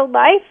Christ-filled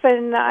life,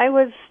 and I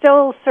was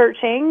still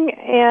searching.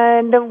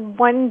 And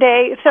one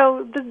day,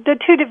 so the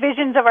two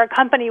divisions of our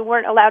company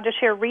weren't allowed to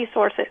share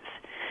resources.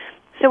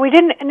 So we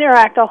didn't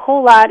interact a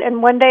whole lot,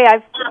 and one day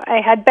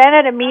I had been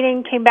at a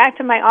meeting, came back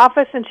to my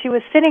office, and she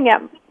was sitting at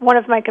one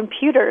of my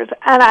computers,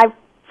 and I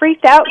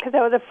freaked out because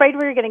I was afraid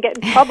we were going to get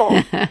in trouble.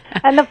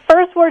 And the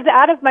first words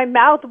out of my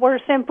mouth were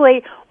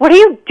simply, "What are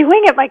you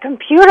doing at my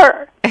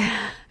computer?"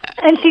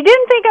 And she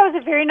didn't think I was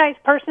a very nice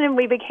person, and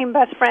we became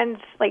best friends,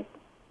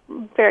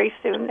 very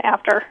soon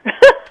after.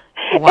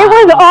 Wow.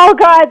 It was all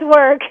God's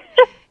work.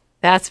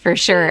 That's for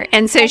sure.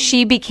 And so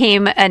she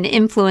became an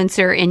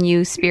influencer in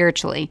you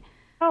spiritually.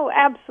 Oh,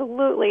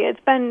 absolutely. It's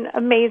been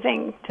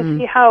amazing to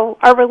see how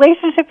our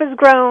relationship has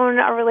grown,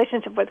 our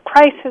relationship with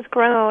Christ has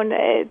grown.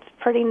 It's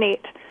pretty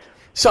neat.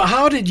 So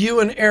how did you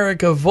and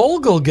Erica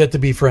Vogel get to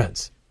be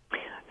friends?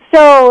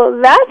 So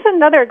that's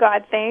another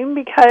God thing,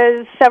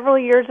 because several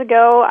years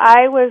ago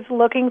I was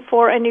looking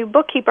for a new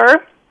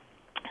bookkeeper.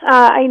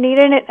 I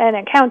needed an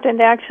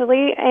accountant,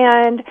 actually,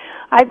 and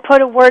I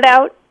put a word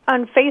out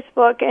on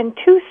Facebook, and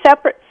two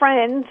separate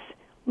friends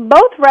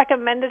both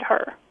recommended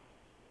her.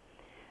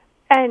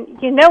 And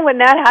when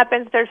that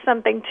happens, there's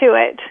something to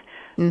it.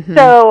 Mm-hmm.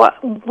 So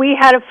we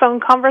had a phone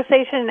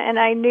conversation, and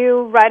I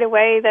knew right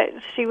away that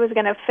she was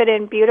going to fit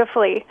in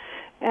beautifully.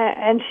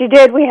 And she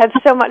did. We had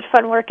so much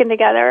fun working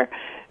together.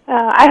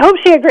 I hope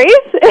she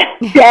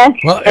agrees. Yes.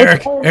 Well,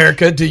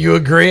 Erica, do you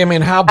agree?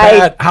 How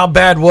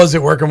bad was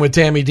it working with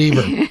Tammy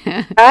Deaver?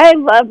 I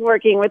love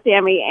working with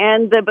Tammy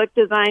and the book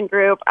design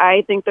group.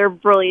 I think they're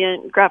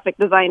brilliant graphic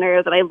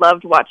designers, and I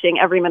loved watching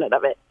every minute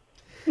of it.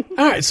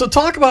 All right, so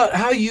talk about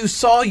how you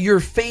saw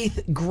your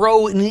faith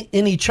grow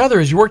in each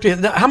other as you worked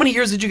together. How many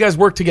years did you guys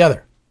work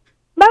together?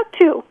 About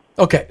 2.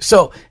 Okay,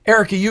 so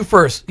Erica, you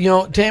first.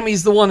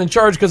 Tammy's the one in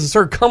charge because it's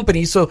her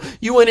company, so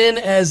you went in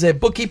as a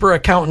bookkeeper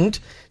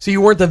accountant, so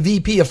you weren't the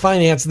VP of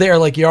finance there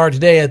like you are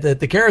today at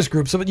the Charis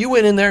Group, but you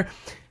went in there.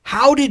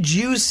 How did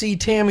you see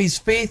Tammy's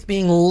faith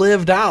being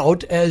lived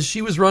out as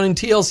she was running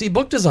TLC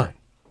Book Design?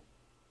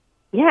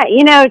 Yeah,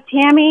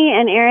 Tammy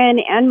and Aaron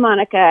and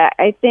Monica,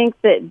 I think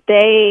that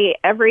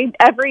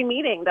every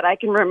meeting that I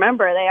can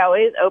remember, they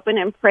always open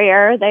in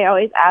prayer. They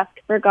always ask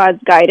for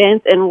God's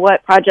guidance in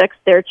what projects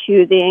they're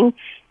choosing,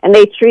 and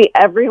they treat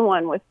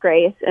everyone with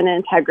grace and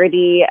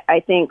integrity. I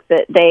think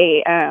that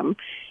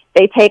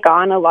they take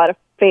on a lot of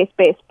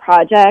faith-based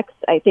projects.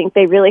 I think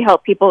they really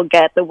help people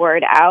get the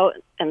word out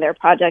and their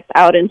projects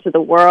out into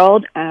the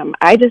world.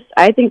 I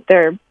think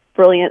they're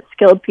brilliant,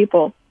 skilled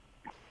people.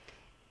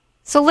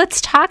 So let's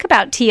talk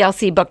about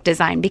TLC Book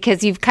Design,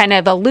 because you've kind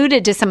of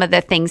alluded to some of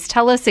the things.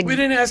 Tell us. We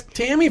didn't ask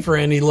Tammy for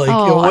any,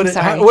 I'm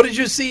sorry. What did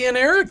you see in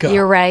Erica?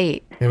 You're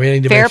right.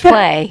 Fair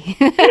play.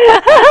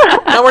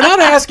 Now, we're not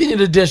asking you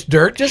to dish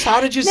dirt. Just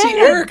how did you see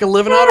Erica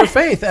living out her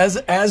faith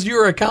as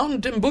your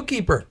accountant and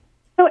bookkeeper?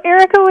 So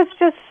Erica was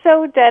just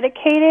so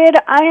dedicated.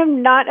 I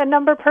am not a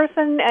number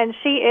person, and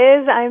she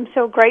is. I am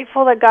so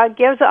grateful that God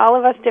gives all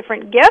of us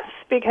different gifts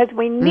because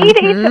we need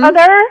each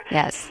other.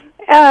 Yes.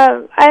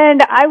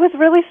 And I was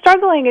really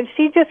struggling, and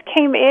she just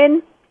came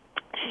in.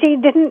 She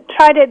didn't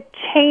try to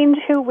change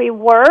who we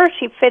were.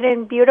 She fit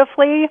in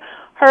beautifully.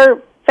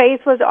 Her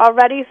faith was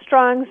already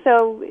strong,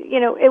 so,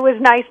 it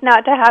was nice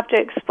not to have to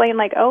explain,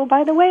 oh,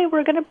 by the way,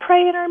 we're going to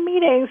pray in our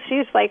meetings.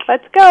 She's like,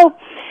 let's go.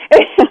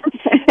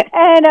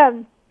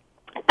 And,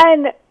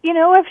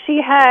 if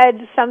she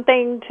had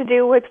something to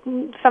do with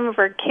some of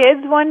her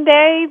kids one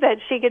day, that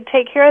she could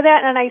take care of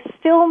that. And I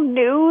still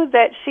knew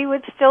that she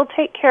would still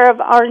take care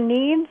of our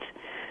needs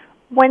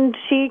when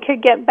she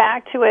could get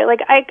back to it.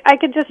 I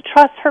could just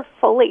trust her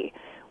fully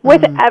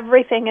with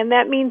everything. And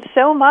that means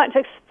so much,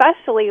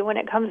 especially when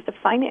it comes to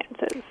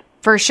finances.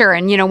 For sure.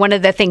 And, one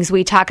of the things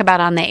we talk about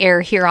on the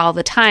air here all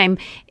the time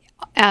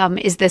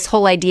is this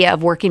whole idea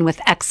of working with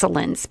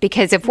excellence.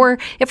 Because if we're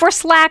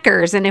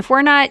slackers and if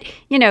we're not,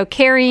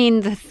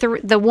 carrying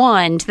the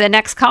one to the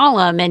next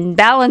column and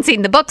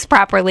balancing the books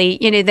properly,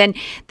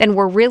 then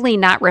we're really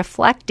not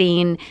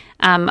reflecting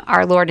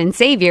our Lord and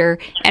Savior,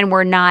 and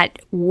we're not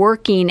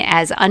working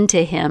as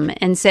unto Him.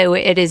 And so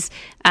it is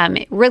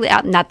really,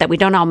 not that we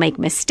don't all make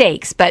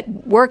mistakes, but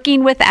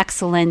working with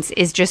excellence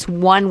is just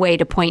one way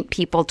to point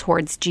people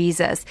towards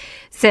Jesus.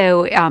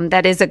 So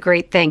that is a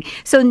great thing.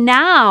 So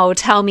now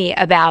tell me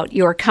about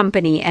your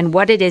company and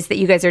what it is that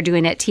you guys are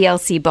doing at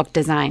TLC Book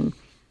Design.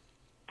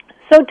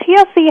 So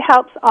TLC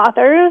helps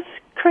authors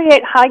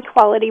create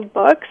high-quality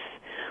books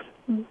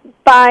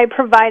by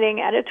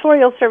providing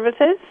editorial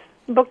services,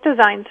 book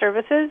design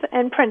services,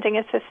 and printing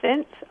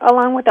assistance,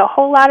 along with a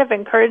whole lot of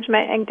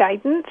encouragement and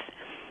guidance.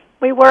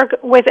 We work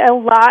with a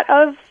lot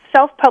of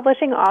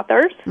self-publishing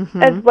authors,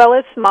 as well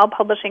as small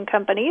publishing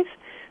companies.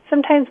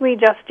 Sometimes we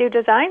just do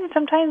design,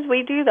 sometimes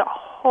we do the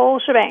whole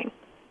shebang.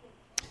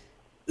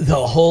 The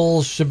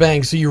whole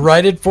shebang. So you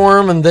write it for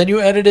them, and then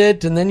you edit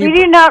it, and then you... We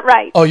do not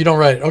write. Oh, you don't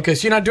write it. Okay,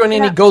 so you're not doing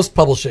any ghost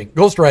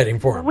writing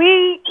for them.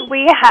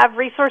 We have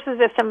resources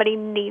if somebody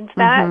needs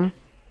that.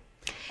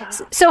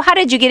 So how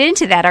did you get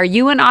into that? Are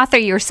you an author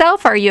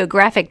yourself? Are you a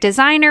graphic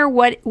designer?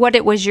 What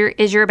is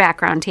your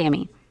background,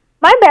 Tammy?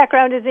 My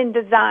background is in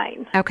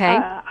design. Okay.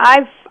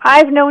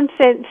 I've known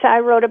since I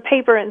wrote a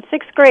paper in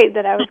 6th grade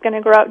that I was going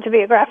to grow up to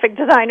be a graphic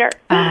designer.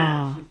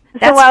 Oh,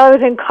 so while I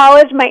was in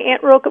college, my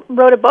aunt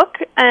wrote a book,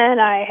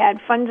 and I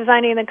had fun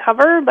designing the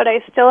cover, but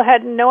I still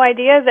had no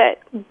idea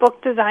that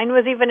book design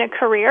was even a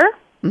career.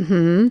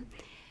 Mm-hmm.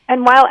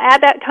 And while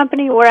at that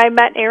company where I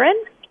met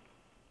Aaron,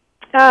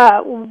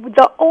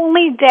 the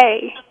only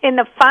day in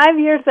the 5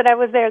 years that I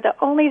was there, the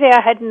only day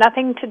I had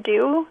nothing to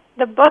do,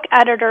 the book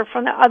editor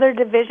from the other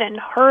division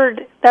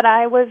heard that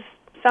I was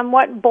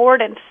somewhat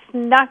bored and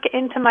snuck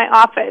into my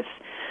office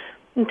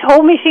and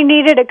told me she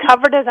needed a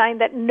cover design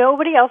that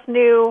nobody else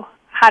knew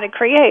how to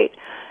create.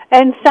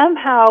 And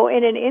somehow,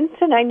 in an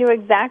instant, I knew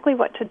exactly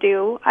what to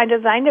do. I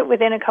designed it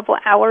within a couple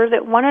of hours.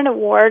 It won an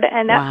award,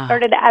 and that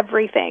started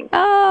everything.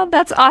 Oh,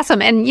 that's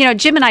awesome. And,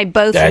 Jim and I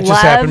both that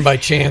just happened by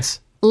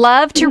chance.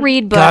 Love to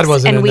read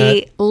books, and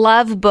we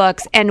love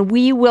books, and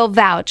we will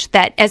vouch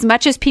that as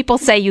much as people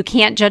say you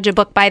can't judge a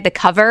book by the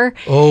cover,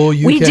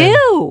 we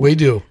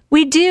do.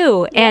 We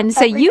do. And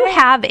so you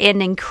have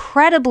an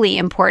incredibly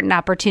important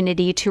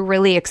opportunity to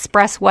really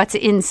express what's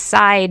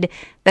inside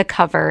the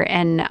cover,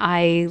 and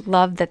I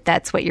love that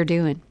that's what you're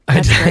doing.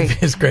 That's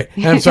great. It's great.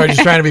 I'm sorry,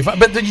 just trying to be fun.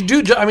 But you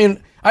do,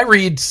 I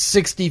read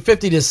 50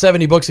 to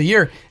 70 books a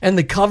year, and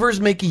the covers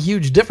make a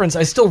huge difference.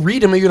 I still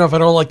read them even if I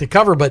don't like the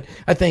cover, but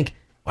I think,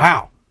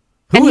 wow.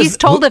 He's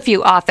told a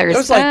few authors,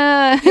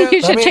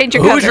 you should change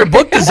your cover. Who's your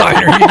book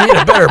designer? You need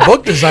a better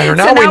book designer.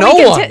 Now we know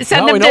one.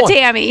 Send them to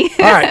Tammy.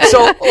 All right.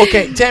 So,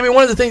 Tammy,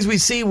 one of the things we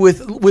see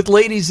with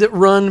ladies that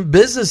run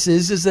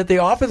businesses is that they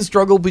often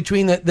struggle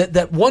between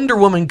that Wonder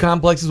Woman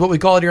complex is what we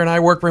call it here in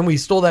I Work For Him. We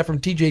stole that from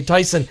T.J.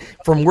 Tyson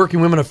from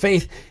Working Women of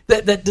Faith.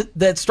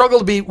 That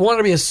struggle to want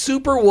to be a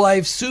super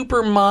wife,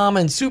 super mom,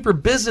 and super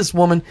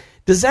businesswoman.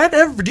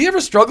 Do you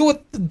ever struggle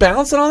with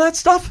balancing all that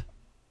stuff?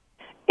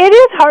 It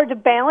is hard to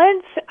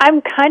balance. I'm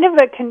kind of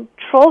a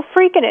control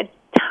freak and a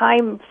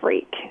time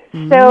freak.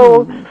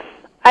 So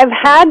I've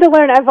had to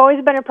learn. I've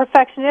always been a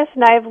perfectionist,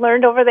 and I've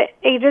learned over the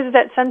ages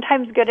that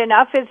sometimes good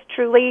enough is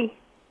truly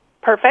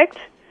perfect.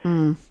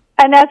 And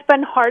that's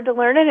been hard to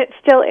learn, and it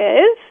still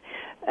is.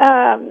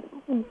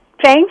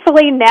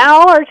 Thankfully,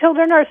 now our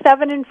children are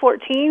 7 and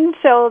 14,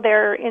 so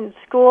they're in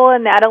school,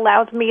 and that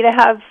allows me to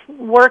have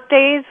work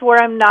days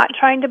where I'm not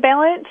trying to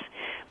balance.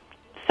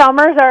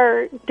 Summers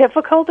are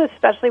difficult,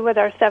 especially with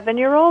our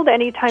 7-year-old.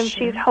 Anytime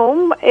she's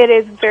home, it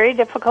is very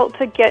difficult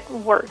to get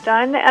work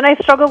done. And I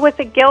struggle with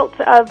the guilt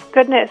of,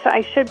 goodness,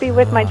 I should be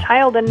with my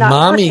child and not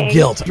Mommy working.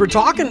 Guilt. We're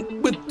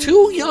talking with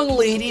 2 young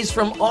ladies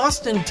from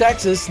Austin,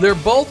 Texas. They're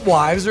both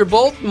wives. They're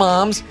both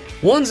moms.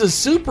 One's a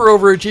super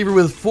overachiever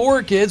with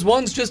 4 kids.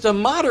 One's just a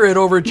moderate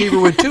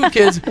overachiever with 2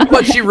 kids,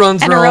 but she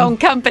runs her own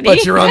company. But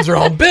she runs her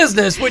own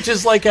business, which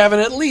is like having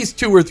at least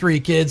 2 or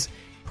 3 kids.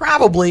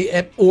 Probably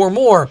or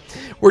more.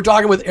 We're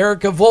talking with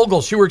Erica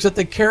Vogel. She works at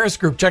the Karas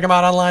Group. Check them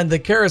out online,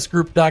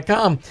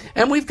 thekarasgroup.com.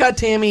 And we've got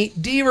Tammy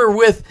Dever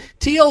with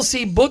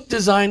TLC Book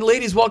Design.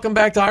 Ladies, welcome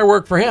back to I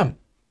Work For Him.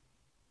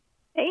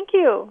 Thank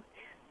you.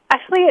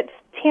 Actually, it's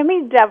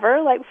Tammy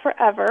Dever, like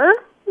forever,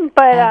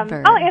 but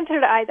I'll answer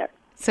to either.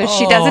 So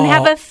she doesn't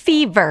have a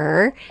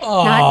fever,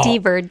 not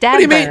Dever, Dever. What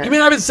do you mean? You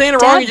mean I've been saying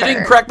it wrong and you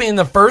didn't correct me in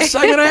the first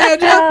segment I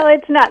had you? Well,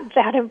 it's not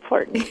that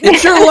important.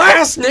 It's your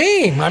last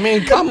name. I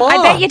mean, come on.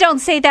 I bet you don't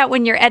say that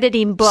when you're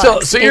editing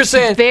books. So you're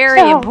saying very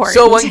important.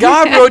 So when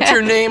God wrote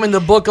your name in the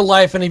book of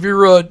life, and if you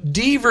wrote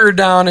Dever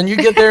down and you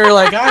get there, you're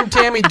like, I'm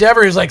Tammy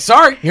Dever, he's like,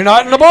 sorry, you're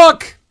not in the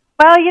book.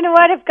 Well, you know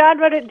what? If God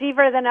wrote it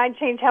Dever, then I'd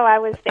change how I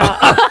was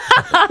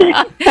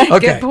thinking.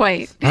 Okay. Good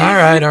point. All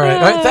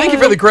right. Thank you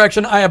for the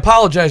correction. I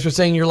apologize for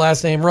saying your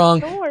last name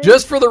wrong.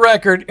 Just for the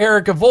record,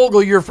 Erica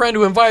Vogel, your friend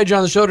who invited you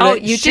on the show today. Oh,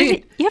 you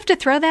did? You have to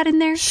throw that in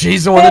there?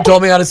 She's the one that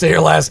told me how to say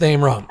her last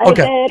name wrong.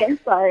 Okay. I did. I'm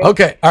sorry.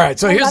 Okay. All right.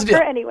 So here's the deal.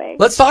 Anyway.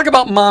 Let's talk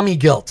about mommy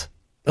guilt.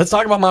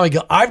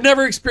 I've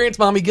never experienced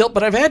mommy guilt,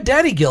 but I've had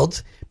daddy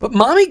guilt. But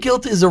mommy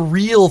guilt is a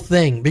real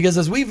thing because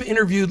as we've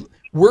interviewed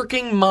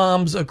working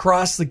moms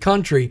across the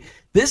country.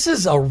 This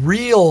is a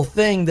real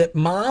thing that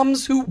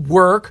moms who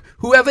work,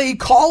 who have a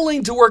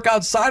calling to work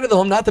outside of the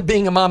home, not that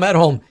being a mom at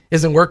home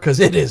isn't work, because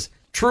it is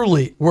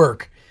truly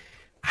work.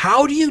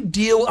 How do you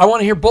deal? I want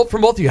to hear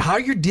from both of you, how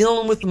you're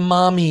dealing with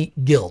mommy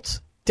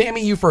guilt.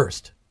 Tammy, you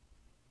first.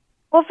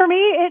 Well, for me,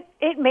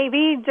 it may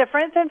be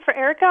different than for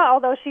Erica,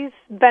 although she's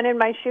been in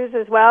my shoes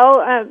as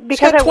well. Because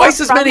she's got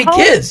twice as many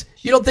kids.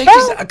 You don't think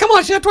come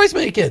on, she's got twice as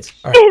many kids.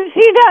 All right.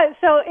 She does.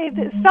 So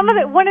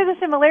one of the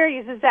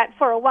similarities is that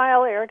for a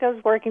while,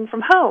 Erica's working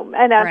from home,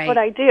 and that's what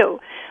I do.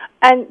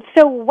 And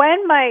so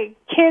when my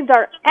kids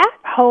are at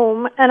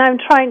home and I'm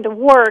trying to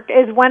work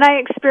is when I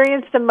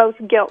experience the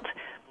most guilt,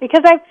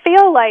 because I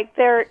feel like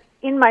they're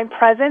in my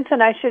presence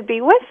and I should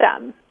be with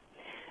them.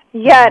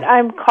 Yet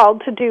I'm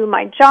called to do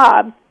my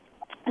job.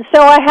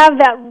 So I have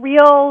that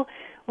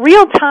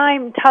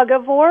real-time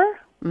tug-of-war.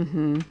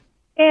 Mm-hmm.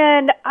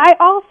 And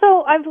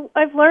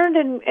I've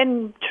learned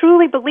and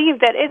truly believe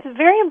that it's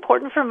very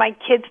important for my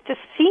kids to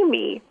see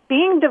me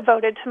being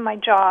devoted to my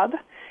job,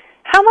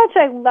 how much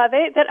I love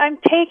it, that I'm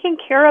taking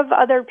care of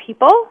other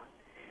people,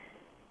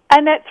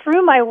 and that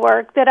through my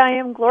work that I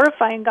am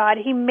glorifying God.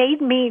 He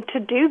made me to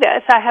do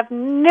this. I have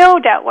no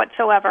doubt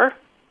whatsoever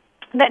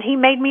that he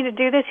made me to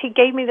do this. He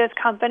gave me this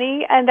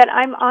company, and that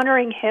I'm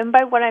honoring him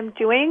by what I'm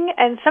doing.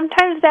 And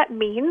sometimes that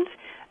means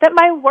that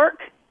my work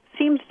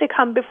seems to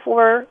come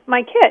before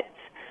my kids.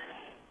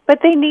 But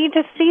they need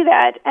to see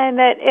that, and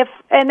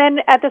then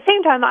at the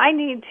same time, I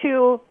need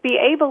to be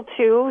able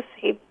to,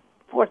 say,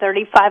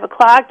 4:30, 5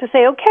 o'clock, to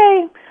say,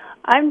 okay,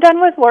 I'm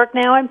done with work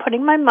now. I'm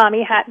putting my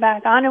mommy hat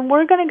back on, and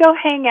we're going to go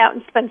hang out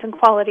and spend some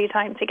quality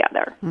time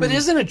together. But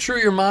isn't it true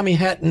your mommy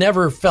hat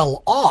never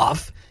fell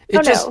off?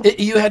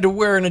 You had to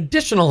wear an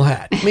additional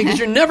hat. I mean, because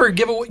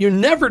you're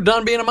never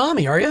done being a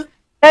mommy, are you?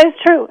 That is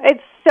true.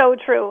 It's so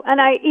true.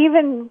 And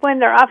even when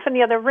they're off in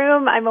the other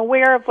room, I'm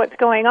aware of what's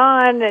going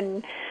on,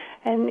 and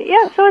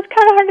yeah, so it's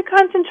kind of hard to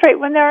concentrate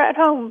when they're at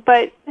home.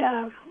 But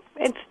I've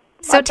been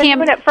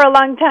doing it for a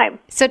long time.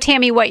 So,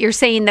 Tammy, what you're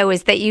saying though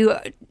is that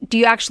do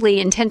you actually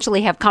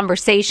intentionally have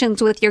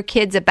conversations with your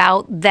kids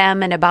about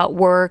them and about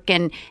work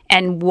and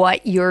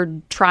what you're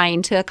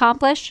trying to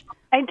accomplish?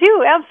 I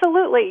do,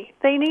 absolutely.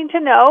 They need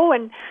to know,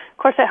 and of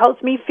course it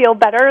helps me feel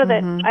better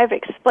that I've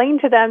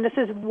explained to them this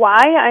is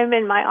why I'm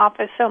in my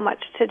office so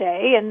much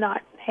today and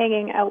not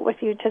hanging out with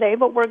you today,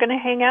 but we're going to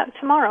hang out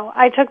tomorrow.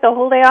 I took the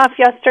whole day off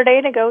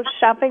yesterday to go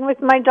shopping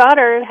with my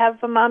daughter and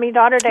have a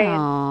mommy-daughter day.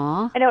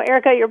 Aww. I know,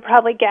 Erica, you're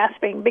probably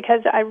gasping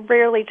because I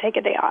rarely take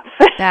a day off.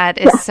 That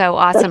is so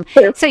awesome.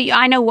 So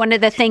I know one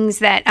of the things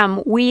that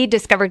we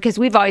discovered, because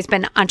we've always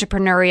been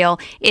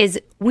entrepreneurial, is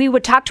we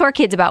would talk to our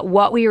kids about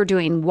what we were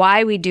doing,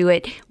 why we do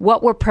it,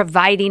 what we're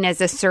providing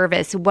as a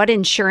service, what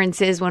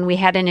insurance is when we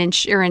had an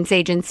insurance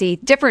agency,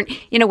 different,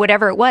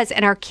 whatever it was.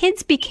 And our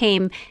kids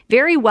became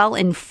very well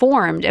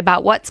informed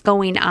about what's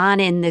going on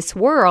in this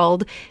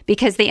world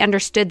because they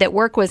understood that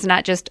work was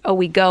not just,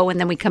 we go and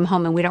then we come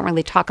home and we don't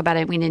really talk about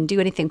it. We didn't do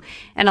anything.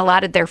 And a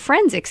lot of their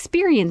friends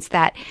experienced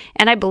that.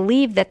 And I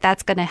believe that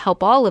that's going to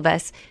help all of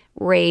us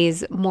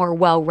raise more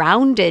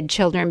well-rounded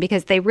children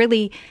because they're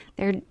going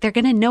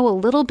to know a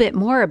little bit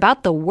more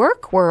about the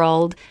work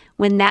world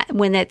when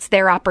it's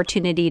their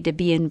opportunity to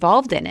be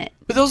involved in it.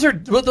 But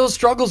those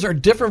struggles are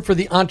different for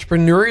the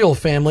entrepreneurial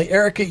family.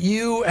 Erica,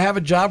 you have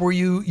a job where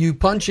you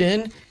punch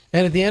in,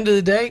 and at the end of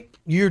the day,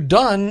 you're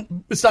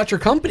done. It's not your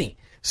company.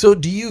 So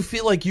do you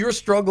feel like your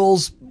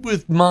struggles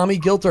with mommy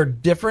guilt are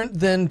different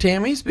than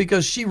Tammy's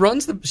because she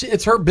runs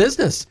it's her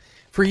business?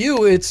 For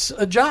you, it's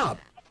a job.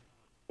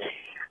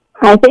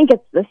 I think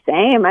it's the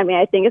same. I mean,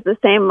 I think it's the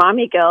same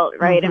mommy guilt,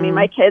 right? Mm-hmm. I mean,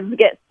 my kids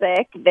get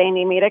sick. They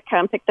need me to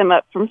come pick them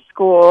up from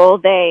school.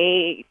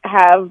 They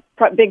have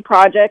big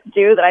projects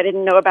due that I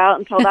didn't know about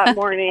until that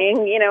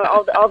morning.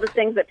 All the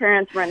things that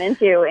parents run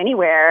into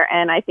anywhere.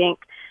 And I think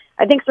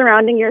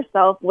surrounding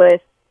yourself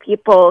with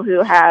people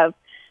who have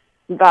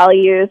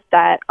values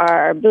that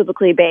are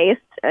biblically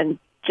based and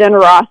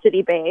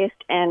generosity based,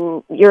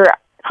 and you're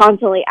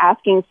constantly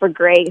asking for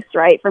grace,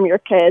 right, from your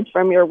kids,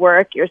 from your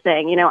work. You're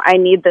saying, I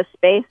need this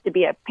space to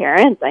be a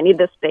parent. I need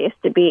this space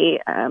to be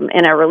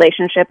in a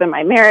relationship in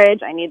my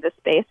marriage. I need this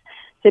space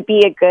to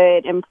be a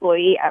good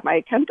employee at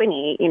my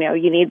company.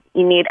 You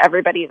need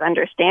everybody's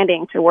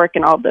understanding to work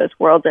in all those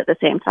worlds at the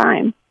same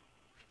time.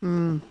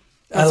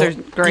 Those are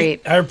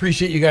great. I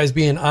appreciate you guys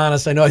being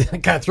honest. I know I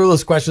kind of threw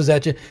those questions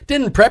at you.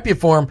 Didn't prep you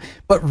for them,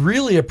 but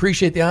really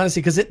appreciate the honesty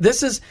because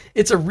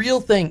it's a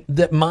real thing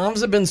that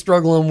moms have been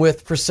struggling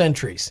with for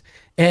centuries.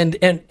 And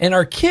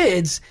our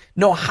kids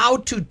know how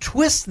to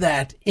twist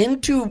that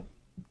into,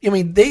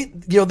 they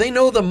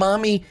know the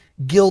mommy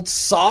guilt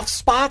soft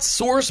spots,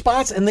 sore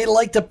spots, and they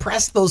like to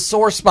press those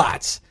sore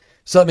spots.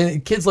 So,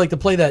 kids like to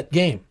play that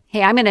game.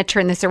 Hey, I'm going to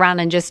turn this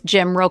around and just,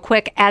 Jim, real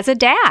quick, as a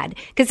dad,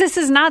 because this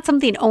is not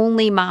something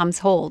only moms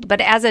hold,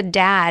 but as a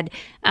dad,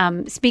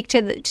 speak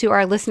to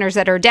our listeners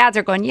that are dads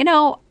are going,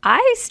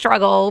 I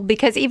struggle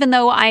because even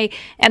though I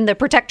am the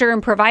protector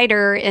and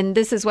provider and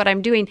this is what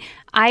I'm doing,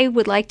 I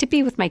would like to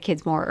be with my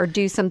kids more or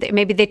do something.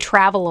 Maybe they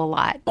travel a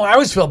lot. Well, I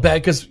always felt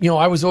bad because,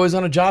 I was always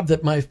on a job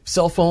that my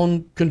cell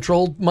phone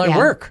controlled my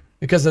work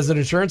because as an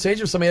insurance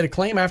agent, if somebody had a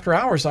claim after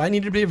hours, I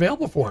needed to be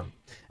available for them.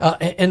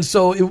 And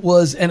so it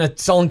was, and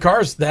selling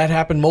cars, that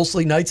happened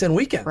mostly nights and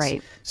weekends.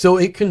 Right. So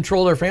it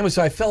controlled our family.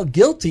 So I felt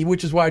guilty,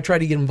 which is why I tried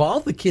to get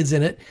involved the kids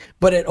in it.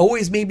 But it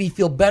always made me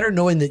feel better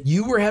knowing that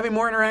you were having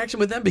more interaction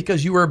with them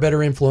because you were a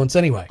better influence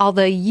anyway.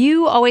 Although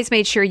you always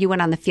made sure you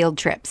went on the field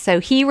trips. So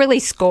he really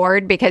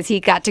scored because he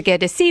got to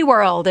get to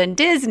SeaWorld and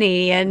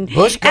Disney and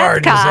Busch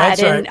Gardens,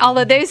 that's right. and all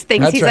of those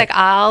things. That's He's right. like,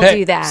 I'll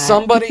do that.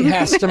 Somebody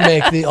has to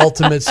make the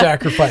ultimate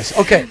sacrifice.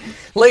 Okay.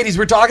 Ladies,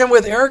 we're talking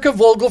with Erica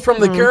Vogel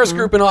from the Karas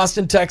Group in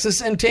Austin, Texas,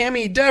 and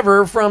Tammy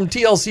Dever from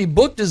TLC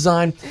Book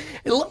Design.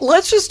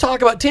 Let's just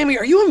talk about, Tammy,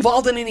 are you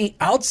involved in any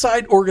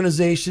outside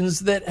organizations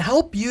that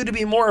help you to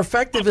be more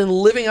effective in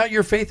living out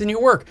your faith in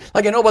your work?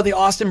 Like I know about the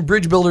Austin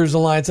Bridge Builders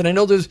Alliance, and I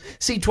know there's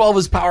C12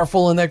 is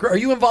powerful in that. Are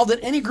you involved in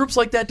any groups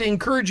like that to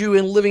encourage you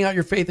in living out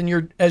your faith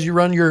in as you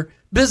run your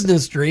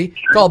business tree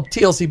called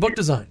TLC Book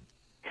Design?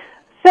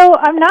 So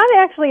I'm not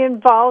actually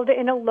involved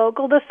in a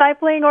local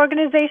discipling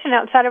organization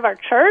outside of our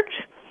church.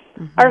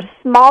 Mm-hmm. Our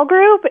small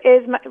group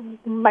is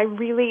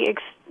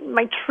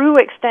my true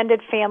extended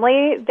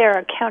family. They're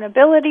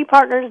accountability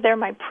partners. They're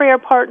my prayer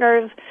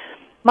partners.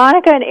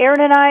 Monica and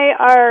Aaron and I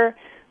are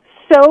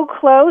so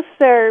close.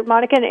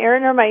 Monica and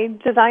Aaron are my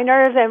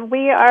designers, and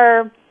we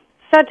are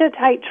such a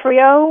tight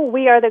trio.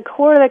 We are the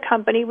core of the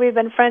company. We've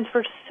been friends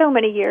for so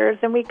many years,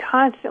 and we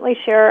constantly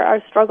share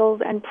our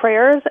struggles and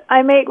prayers.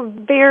 I make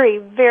very,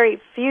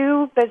 very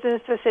few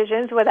business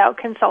decisions without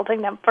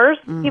consulting them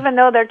first, even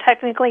though they're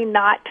technically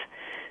not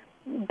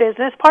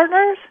business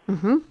partners.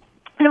 Mm-hmm.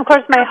 And, of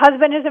course, my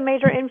husband is a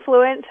major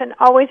influence and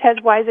always has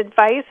wise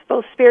advice,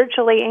 both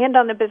spiritually and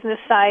on the business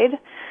side.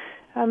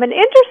 And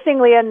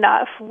interestingly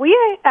enough, we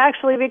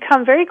actually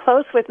become very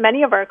close with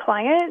many of our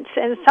clients,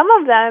 and some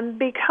of them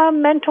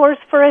become mentors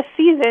for a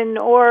season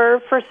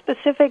or for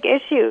specific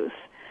issues.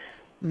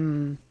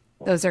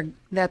 That's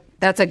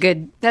a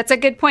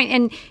good point.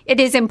 And it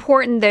is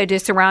important though to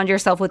surround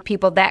yourself with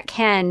people that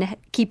can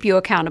keep you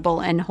accountable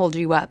and hold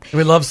you up.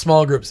 We love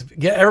small groups.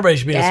 Everybody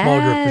should be in a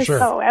small group for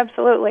sure. Oh,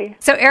 absolutely.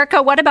 So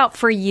Erica, what about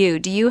for you?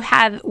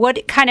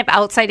 What kind of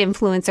outside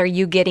influence are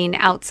you getting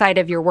outside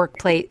of your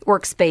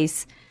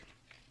workspace?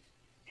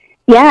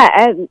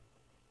 Yeah,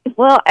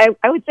 well,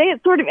 I would say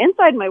it's sort of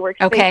inside my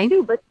workspace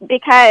too, but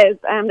because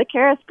the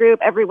Karas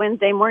Group every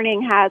Wednesday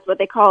morning has what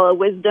they call a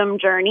wisdom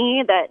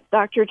journey that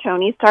Dr.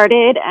 Tony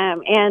started,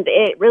 and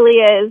it really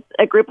is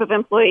a group of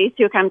employees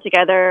who come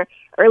together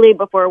early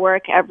before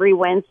work every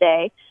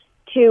Wednesday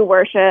to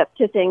worship,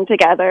 to sing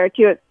together,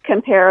 to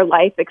compare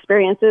life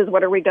experiences,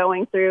 what are we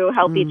going through,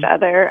 help each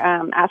other,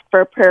 ask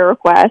for prayer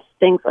requests,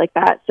 things like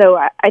that. So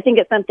I think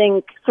it's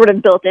something sort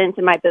of built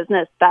into my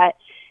business that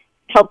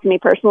helped me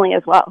personally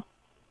as well.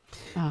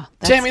 Oh,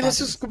 Tammy, let's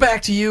just go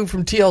back to you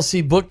from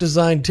TLC Book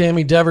Design.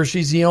 Tammy Dever,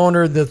 she's the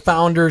owner, the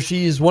founder.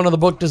 She's one of the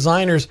book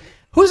designers.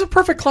 Who's a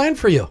perfect client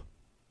for you?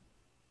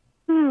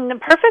 The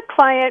perfect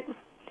client,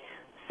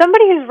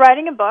 somebody who's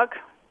writing a book,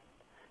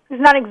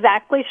 who's not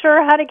exactly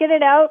sure how to get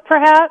it out,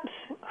 perhaps,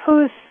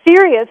 who's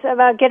serious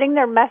about getting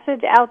their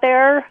message out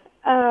there,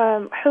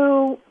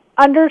 who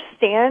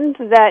understands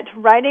that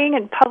writing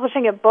and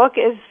publishing a book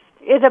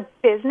is a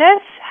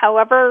business,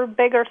 however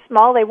big or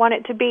small they want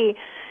it to be.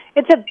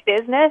 It's a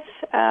business.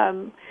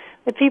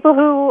 The people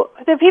who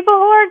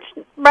are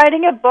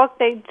writing a book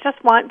they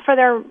just want for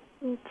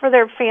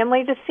their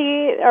family to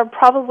see are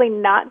probably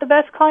not the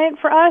best client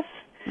for us.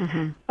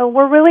 Mm-hmm.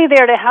 We're really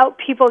there to help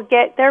people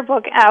get their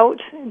book out,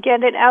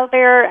 get it out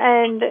there,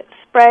 and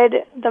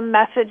spread the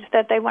message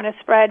that they want to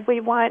spread. We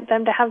want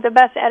them to have the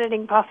best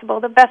editing possible,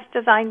 the best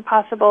design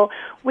possible.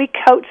 We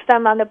coach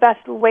them on the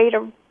best way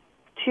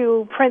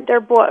to print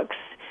their books.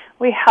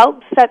 We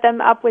help set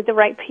them up with the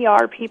right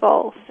PR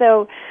people.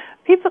 So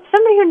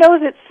somebody who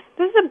knows this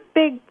is a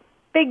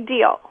big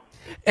deal.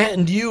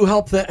 And do you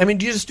help them? I mean,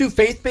 do you just do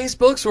faith-based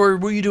books, or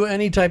will you do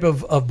any type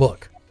of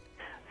book?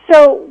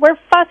 So we're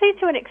fussy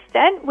to an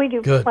extent. We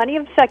do plenty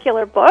of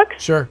secular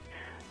books. Sure.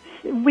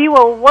 We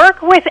will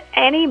work with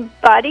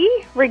anybody,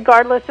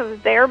 regardless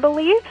of their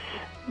beliefs.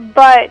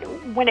 But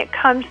when it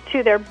comes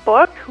to their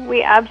book,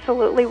 we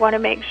absolutely want to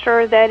make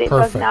sure that it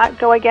does not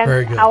go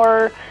against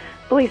our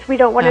beliefs. We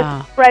don't want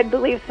to spread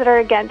beliefs that are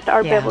against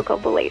our biblical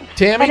beliefs.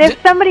 Tammy, and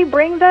if somebody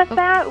brings us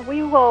that,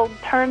 we will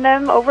turn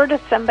them over to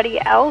somebody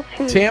else.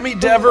 Tammy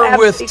Dever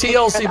with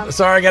TLC.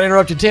 Sorry, I got to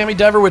interrupt you. Tammy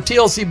Dever with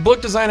TLC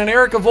Book Design and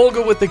Erica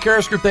Vogel with the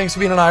Karas Group. Thanks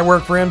for being on I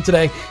Work For Him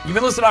today. You've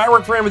been listening to I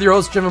Work For Him with your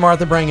hosts, Jim and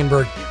Martha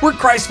Brangenberg. We're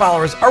Christ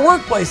followers. Our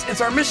workplace,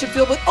 it's our mission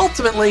field, but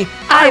ultimately,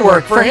 I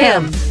work for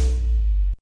Him.